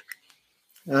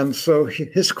 And so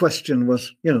his question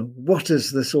was, what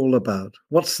is this all about?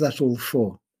 What's that all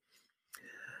for?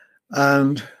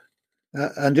 And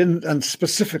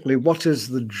specifically, what is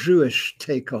the Jewish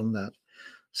take on that?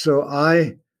 So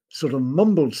I sort of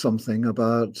mumbled something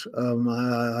about.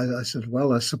 I said,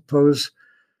 well, I suppose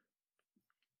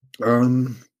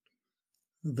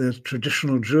the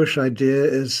traditional Jewish idea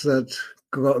is that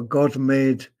God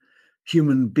made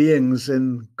human beings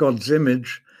in God's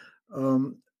image,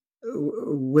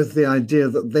 with the idea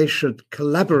that they should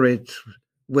collaborate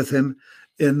with him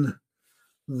in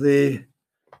the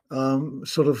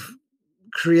sort of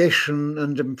creation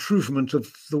and improvement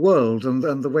of the world. And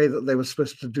the way that they were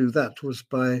supposed to do that was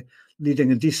by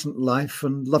leading a decent life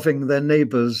and loving their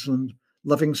neighbors and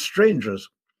loving strangers.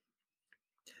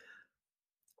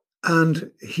 And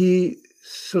he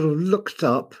sort of looked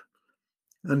up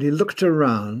and he looked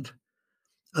around,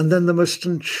 and then the most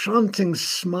enchanting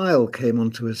smile came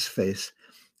onto his face.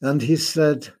 And he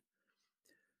said,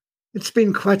 "It's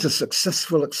been quite a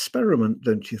successful experiment,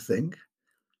 don't you think?"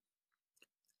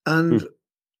 And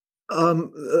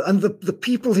the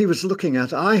people he was looking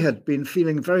at, I had been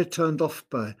feeling very turned off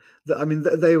by. I mean,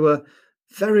 they were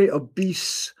very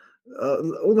obese,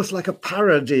 almost like a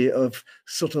parody of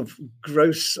sort of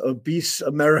gross, obese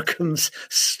Americans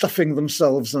stuffing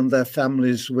themselves and their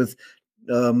families with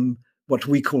what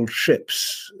we call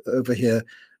chips over here.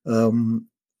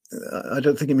 I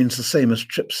don't think it means the same as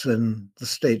chips in the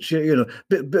States.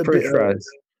 French fries.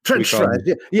 French fries,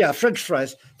 yeah, French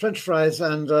fries,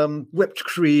 and whipped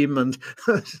cream, and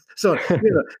so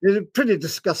it's pretty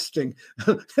disgusting.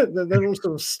 They're all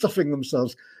sort of stuffing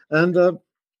themselves, and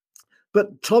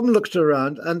but Tom looked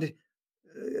around, and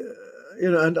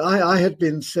and I had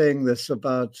been saying this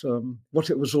about what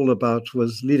it was all about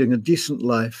was leading a decent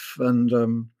life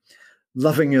and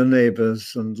loving your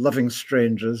neighbors and loving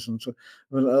strangers, and so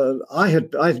I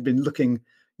had been looking,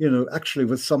 actually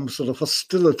with some sort of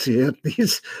hostility at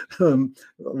these,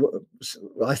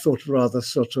 I thought rather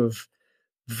sort of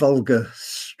vulgar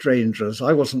strangers.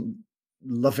 I wasn't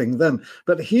loving them,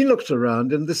 but he looked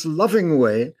around in this loving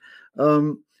way,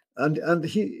 and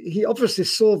he obviously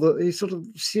saw that. He sort of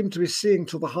seemed to be seeing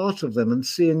to the heart of them and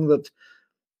seeing that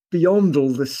beyond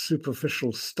all this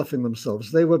superficial stuffing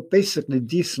themselves, they were basically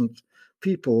decent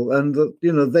people, and that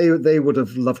they would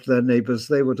have loved their neighbors.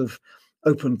 They would have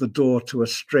opened the door to a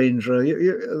stranger.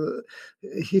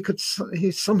 He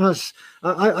somehow,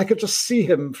 I could just see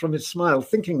him from his smile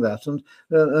thinking that,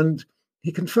 and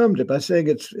he confirmed it by saying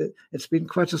it's been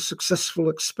quite a successful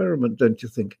experiment, don't you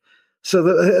think? So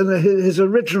that his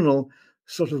original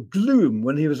sort of gloom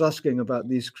when he was asking about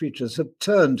these creatures had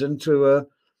turned into a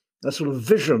sort of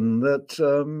vision that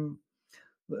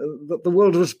that the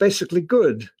world was basically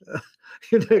good.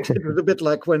 It was a bit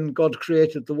like when God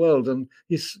created the world, and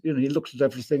he looked at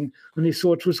everything and he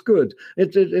saw it was good.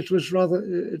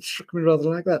 It struck me rather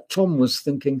like that. Tom was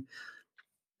thinking,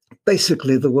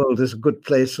 basically, the world is a good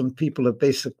place and people are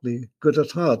basically good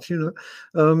at heart, and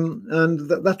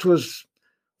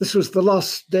this was the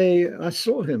last day I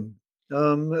saw him.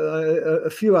 A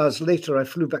few hours later, I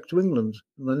flew back to England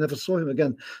and I never saw him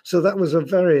again. So that was a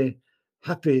very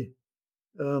happy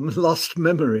last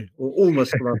memory, or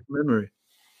almost last memory.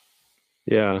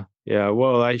 Yeah, yeah.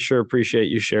 Well, I sure appreciate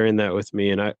you sharing that with me,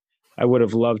 and I would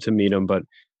have loved to meet him, but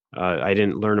I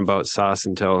didn't learn about Sas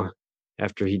until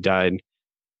after he died.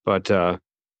 But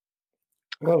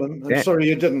Well, I'm yeah, sorry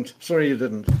you didn't. Sorry you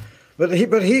didn't. But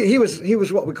he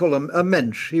was what we call a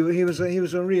mensch. He was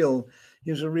a real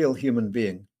human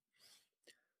being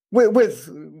with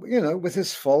with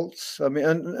his faults. I mean,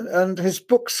 and his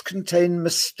books contain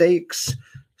mistakes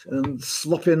and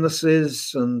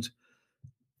sloppinesses and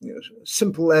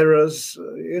simple errors.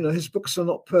 His books are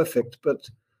not perfect, but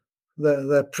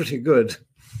they're pretty good.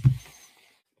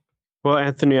 well,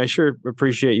 Anthony, I sure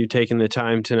appreciate you taking the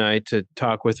time tonight to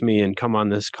talk with me and come on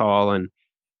this call. And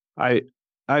I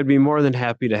I'd be more than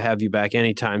happy to have you back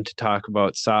anytime to talk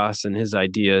about Sas and his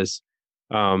ideas.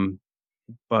 Um,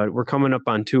 but we're coming up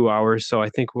on 2 hours, so I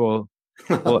think we'll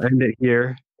end it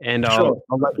here. And I'll Sure.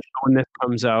 I'll let you know when this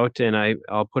comes out, and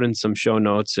I'll put in some show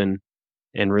notes and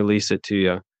release it to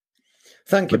you.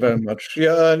 Thank you But very much.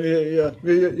 Yeah, yeah.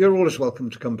 You're always welcome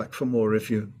to come back for more if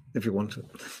you want to.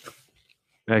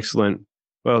 excellent.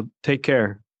 Well, take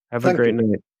care. Have a Thank great you.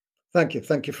 night. Thank you.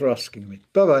 Thank you for asking me.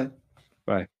 Bye bye.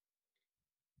 Bye.